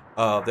 leaving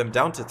them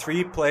down to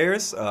 3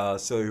 players.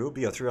 So it will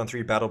be a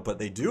 3-on-3 battle, but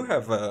they do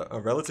have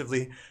a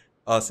relatively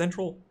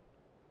central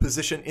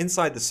position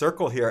inside the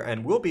circle here,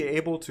 and will be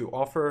able to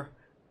offer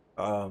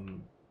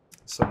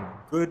some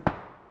good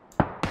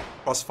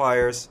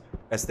crossfires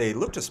as they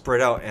look to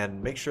spread out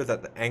and make sure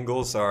that the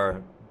angles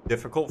are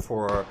difficult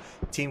for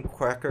Team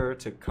Quacker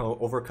to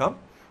overcome.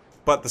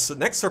 But the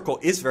next circle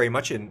is very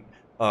much in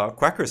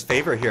Quacker's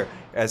favor here,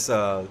 as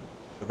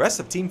the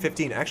rest of Team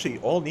 15 actually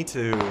all need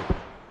to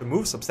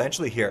move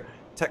substantially here.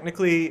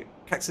 Technically,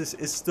 Kexis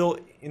is still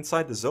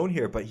inside the zone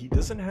here, but he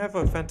doesn't have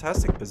a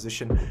fantastic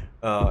position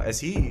as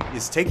he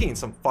is taking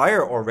some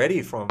fire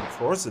already from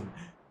Frozen.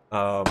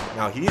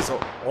 Now he is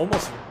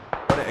almost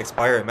going to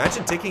expire.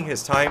 Imagine taking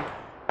his time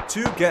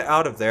to get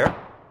out of there,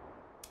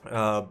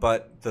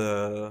 but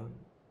the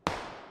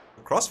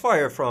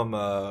crossfire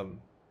from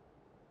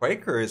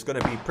Quaker is going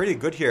to be pretty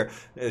good here.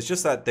 It's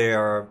just that they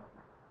are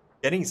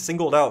getting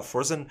singled out.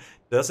 Frozen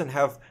doesn't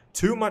have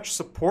too much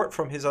support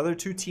from his other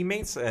 2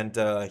 teammates, and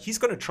he's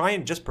going to try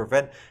and just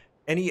prevent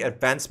any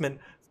advancement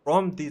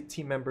from the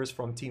team members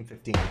from Team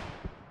 15.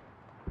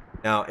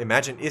 Now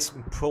Imagine is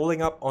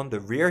pulling up on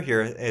the rear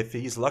here. If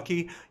he's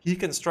lucky, he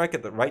can strike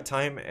at the right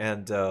time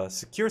and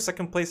secure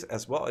second place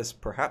as well as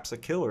perhaps a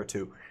kill or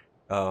 2.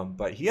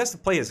 But he has to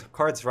play his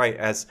cards right,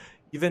 as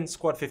even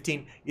Squad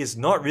 15 is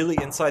not really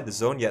inside the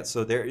zone yet,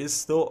 so there is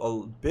still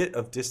a bit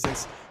of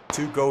distance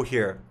to go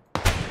here.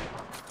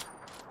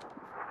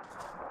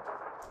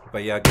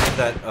 But yeah, given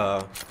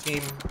that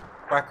Team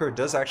Quacker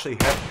does actually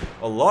have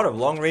a lot of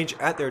long range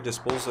at their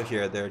disposal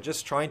here, they're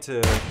just trying to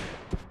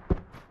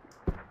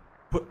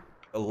put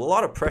a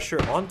lot of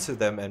pressure onto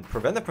them and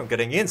prevent them from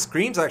getting in.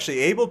 Scream's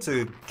actually able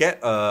to get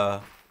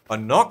a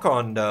knock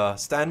on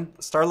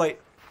Starlight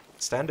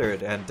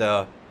Standard,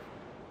 and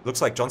looks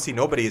like John C.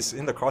 Nobody is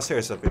in the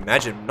crosshairs of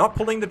Imagine. Not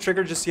pulling the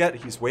trigger just yet.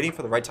 He's waiting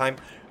for the right time.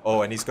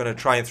 Oh, and he's going to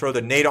try and throw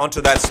the nade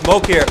onto that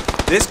smoke here.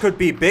 This could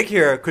be big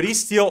here. Could he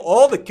steal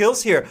all the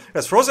kills here?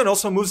 As Frozen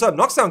also moves up,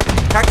 knocks down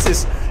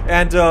Kexis,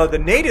 and the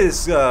nade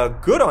is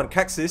good on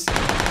Kexis.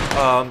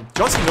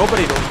 John C.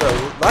 Nobody,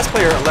 the last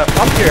player left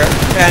up here,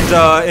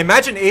 and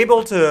Imagine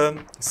able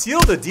to seal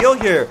the deal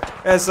here,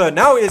 as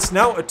now it's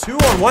now a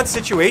 2-on-1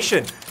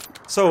 situation.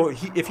 So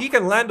if he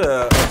can land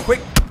a quick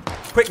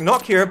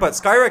knock here, but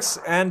Skyrex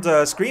and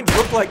Screams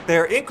look like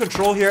they're in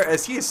control here,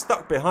 as he is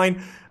stuck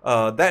behind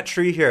that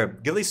tree here.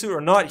 Ghillie suit or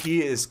not,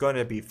 he is going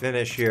to be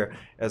finished here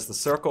as the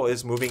circle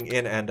is moving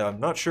in, and I'm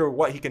not sure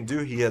what he can do.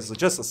 He has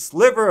just a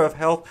sliver of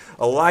health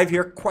alive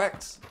here.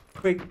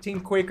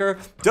 Team Quaker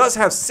does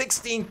have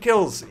 16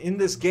 kills in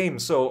this game,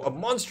 so a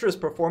monstrous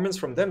performance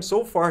from them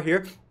so far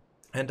here.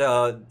 And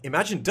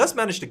Imagine does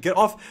manage to get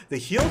off the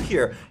heel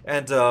here,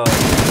 and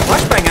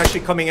flashbang actually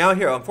coming out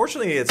here.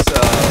 Unfortunately, it's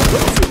a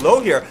little too low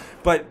here,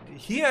 but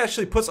he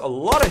actually puts a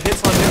lot of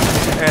hits on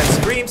him, and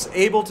Scream's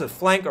able to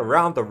flank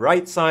around the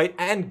right side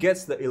and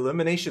gets the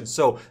elimination.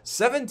 So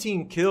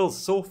 17 kills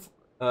so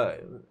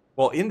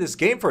well in this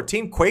game for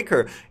Team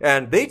Quaker,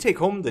 and they take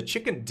home the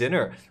chicken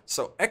dinner.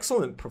 So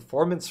excellent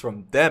performance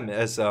from them,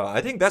 as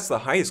I think that's the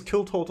highest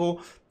kill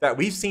total that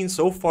we've seen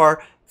so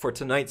far for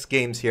tonight's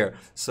games here.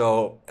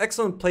 So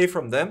excellent play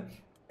from them,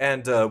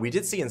 and we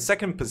did see in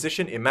second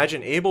position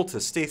Imagine able to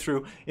stay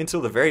through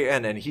until the very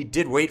end, and he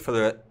did wait for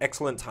the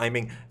excellent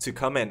timing to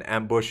come and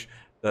ambush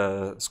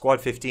the Squad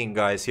 15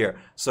 guys here.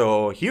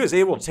 So he was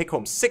able to take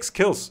home 6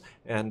 kills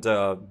and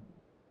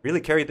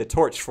really carried the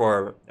torch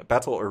for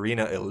Battle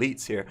Arena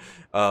Elites here.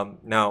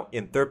 Now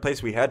in third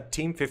place we had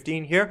Team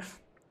 15 here.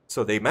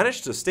 So they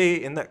managed to stay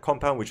in that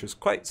compound, which was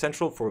quite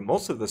central for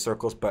most of the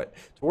circles, but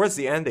towards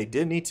the end they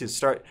did need to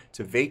start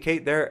to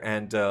vacate there,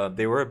 and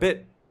they were a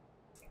bit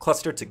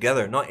clustered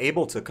together, not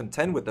able to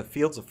contend with the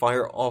fields of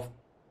fire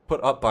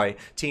put up by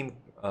Team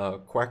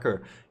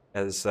Quacker,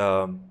 as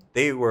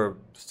they were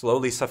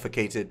slowly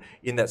suffocated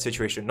in that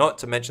situation. Not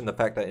to mention the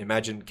fact that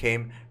Imagine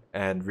came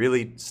and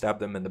really stabbed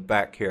them in the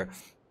back here.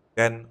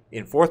 Then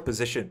in 4th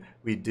position,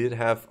 we did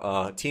have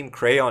Team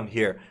Crayon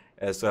here,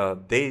 as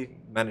they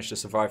managed to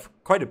survive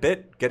quite a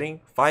bit, getting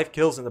 5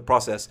 kills in the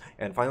process.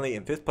 And finally,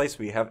 in 5th place,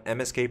 we have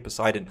MSK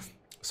Poseidon.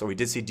 So we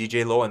did see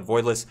DJ Low and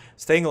Voidless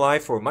staying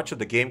alive for much of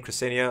the game.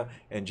 Ksenia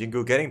and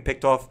Jingu getting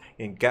picked off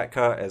in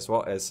Gatka, as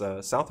well as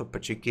south of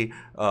Pachiki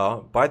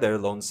by their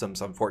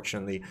lonesomes,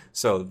 unfortunately.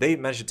 So they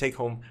managed to take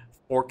home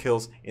 4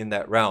 kills in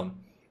that round.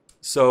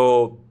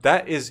 So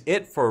that is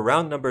it for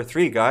round number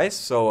 3, guys.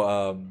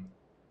 So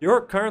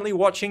you're currently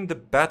watching the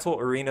Battle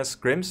Arena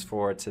scrims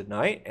for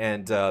tonight,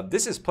 and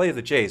this is Play of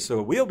the J.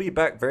 So we'll be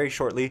back very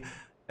shortly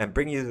and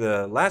bring you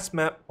the last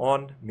map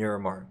on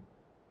Miramar.